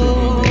serious, yo.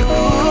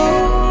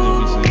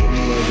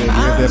 I'm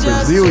taking That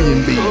Brazilian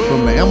beat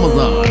from the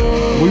Amazon.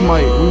 We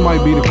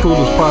might be the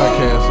coolest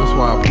podcast. That's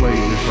why I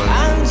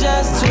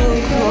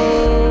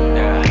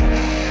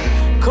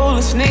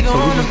So we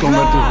just gonna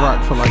let this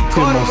rock for like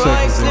 10 more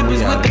seconds and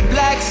we out.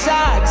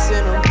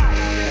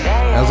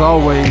 As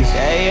always,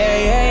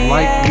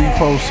 like,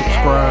 repost,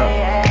 subscribe.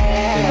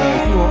 And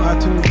if you on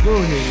iTunes, go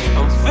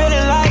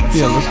ahead.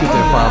 Yeah, let's get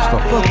that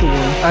 5-star. Fuck the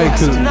one. Hey,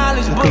 cause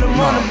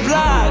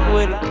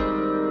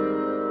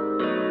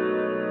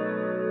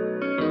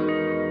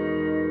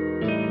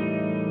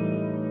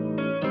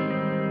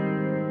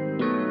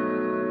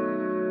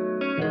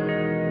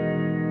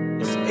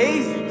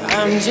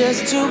I'm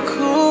just too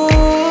cool.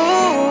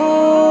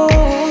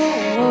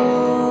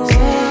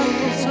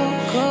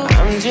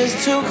 I'm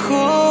just too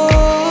cool.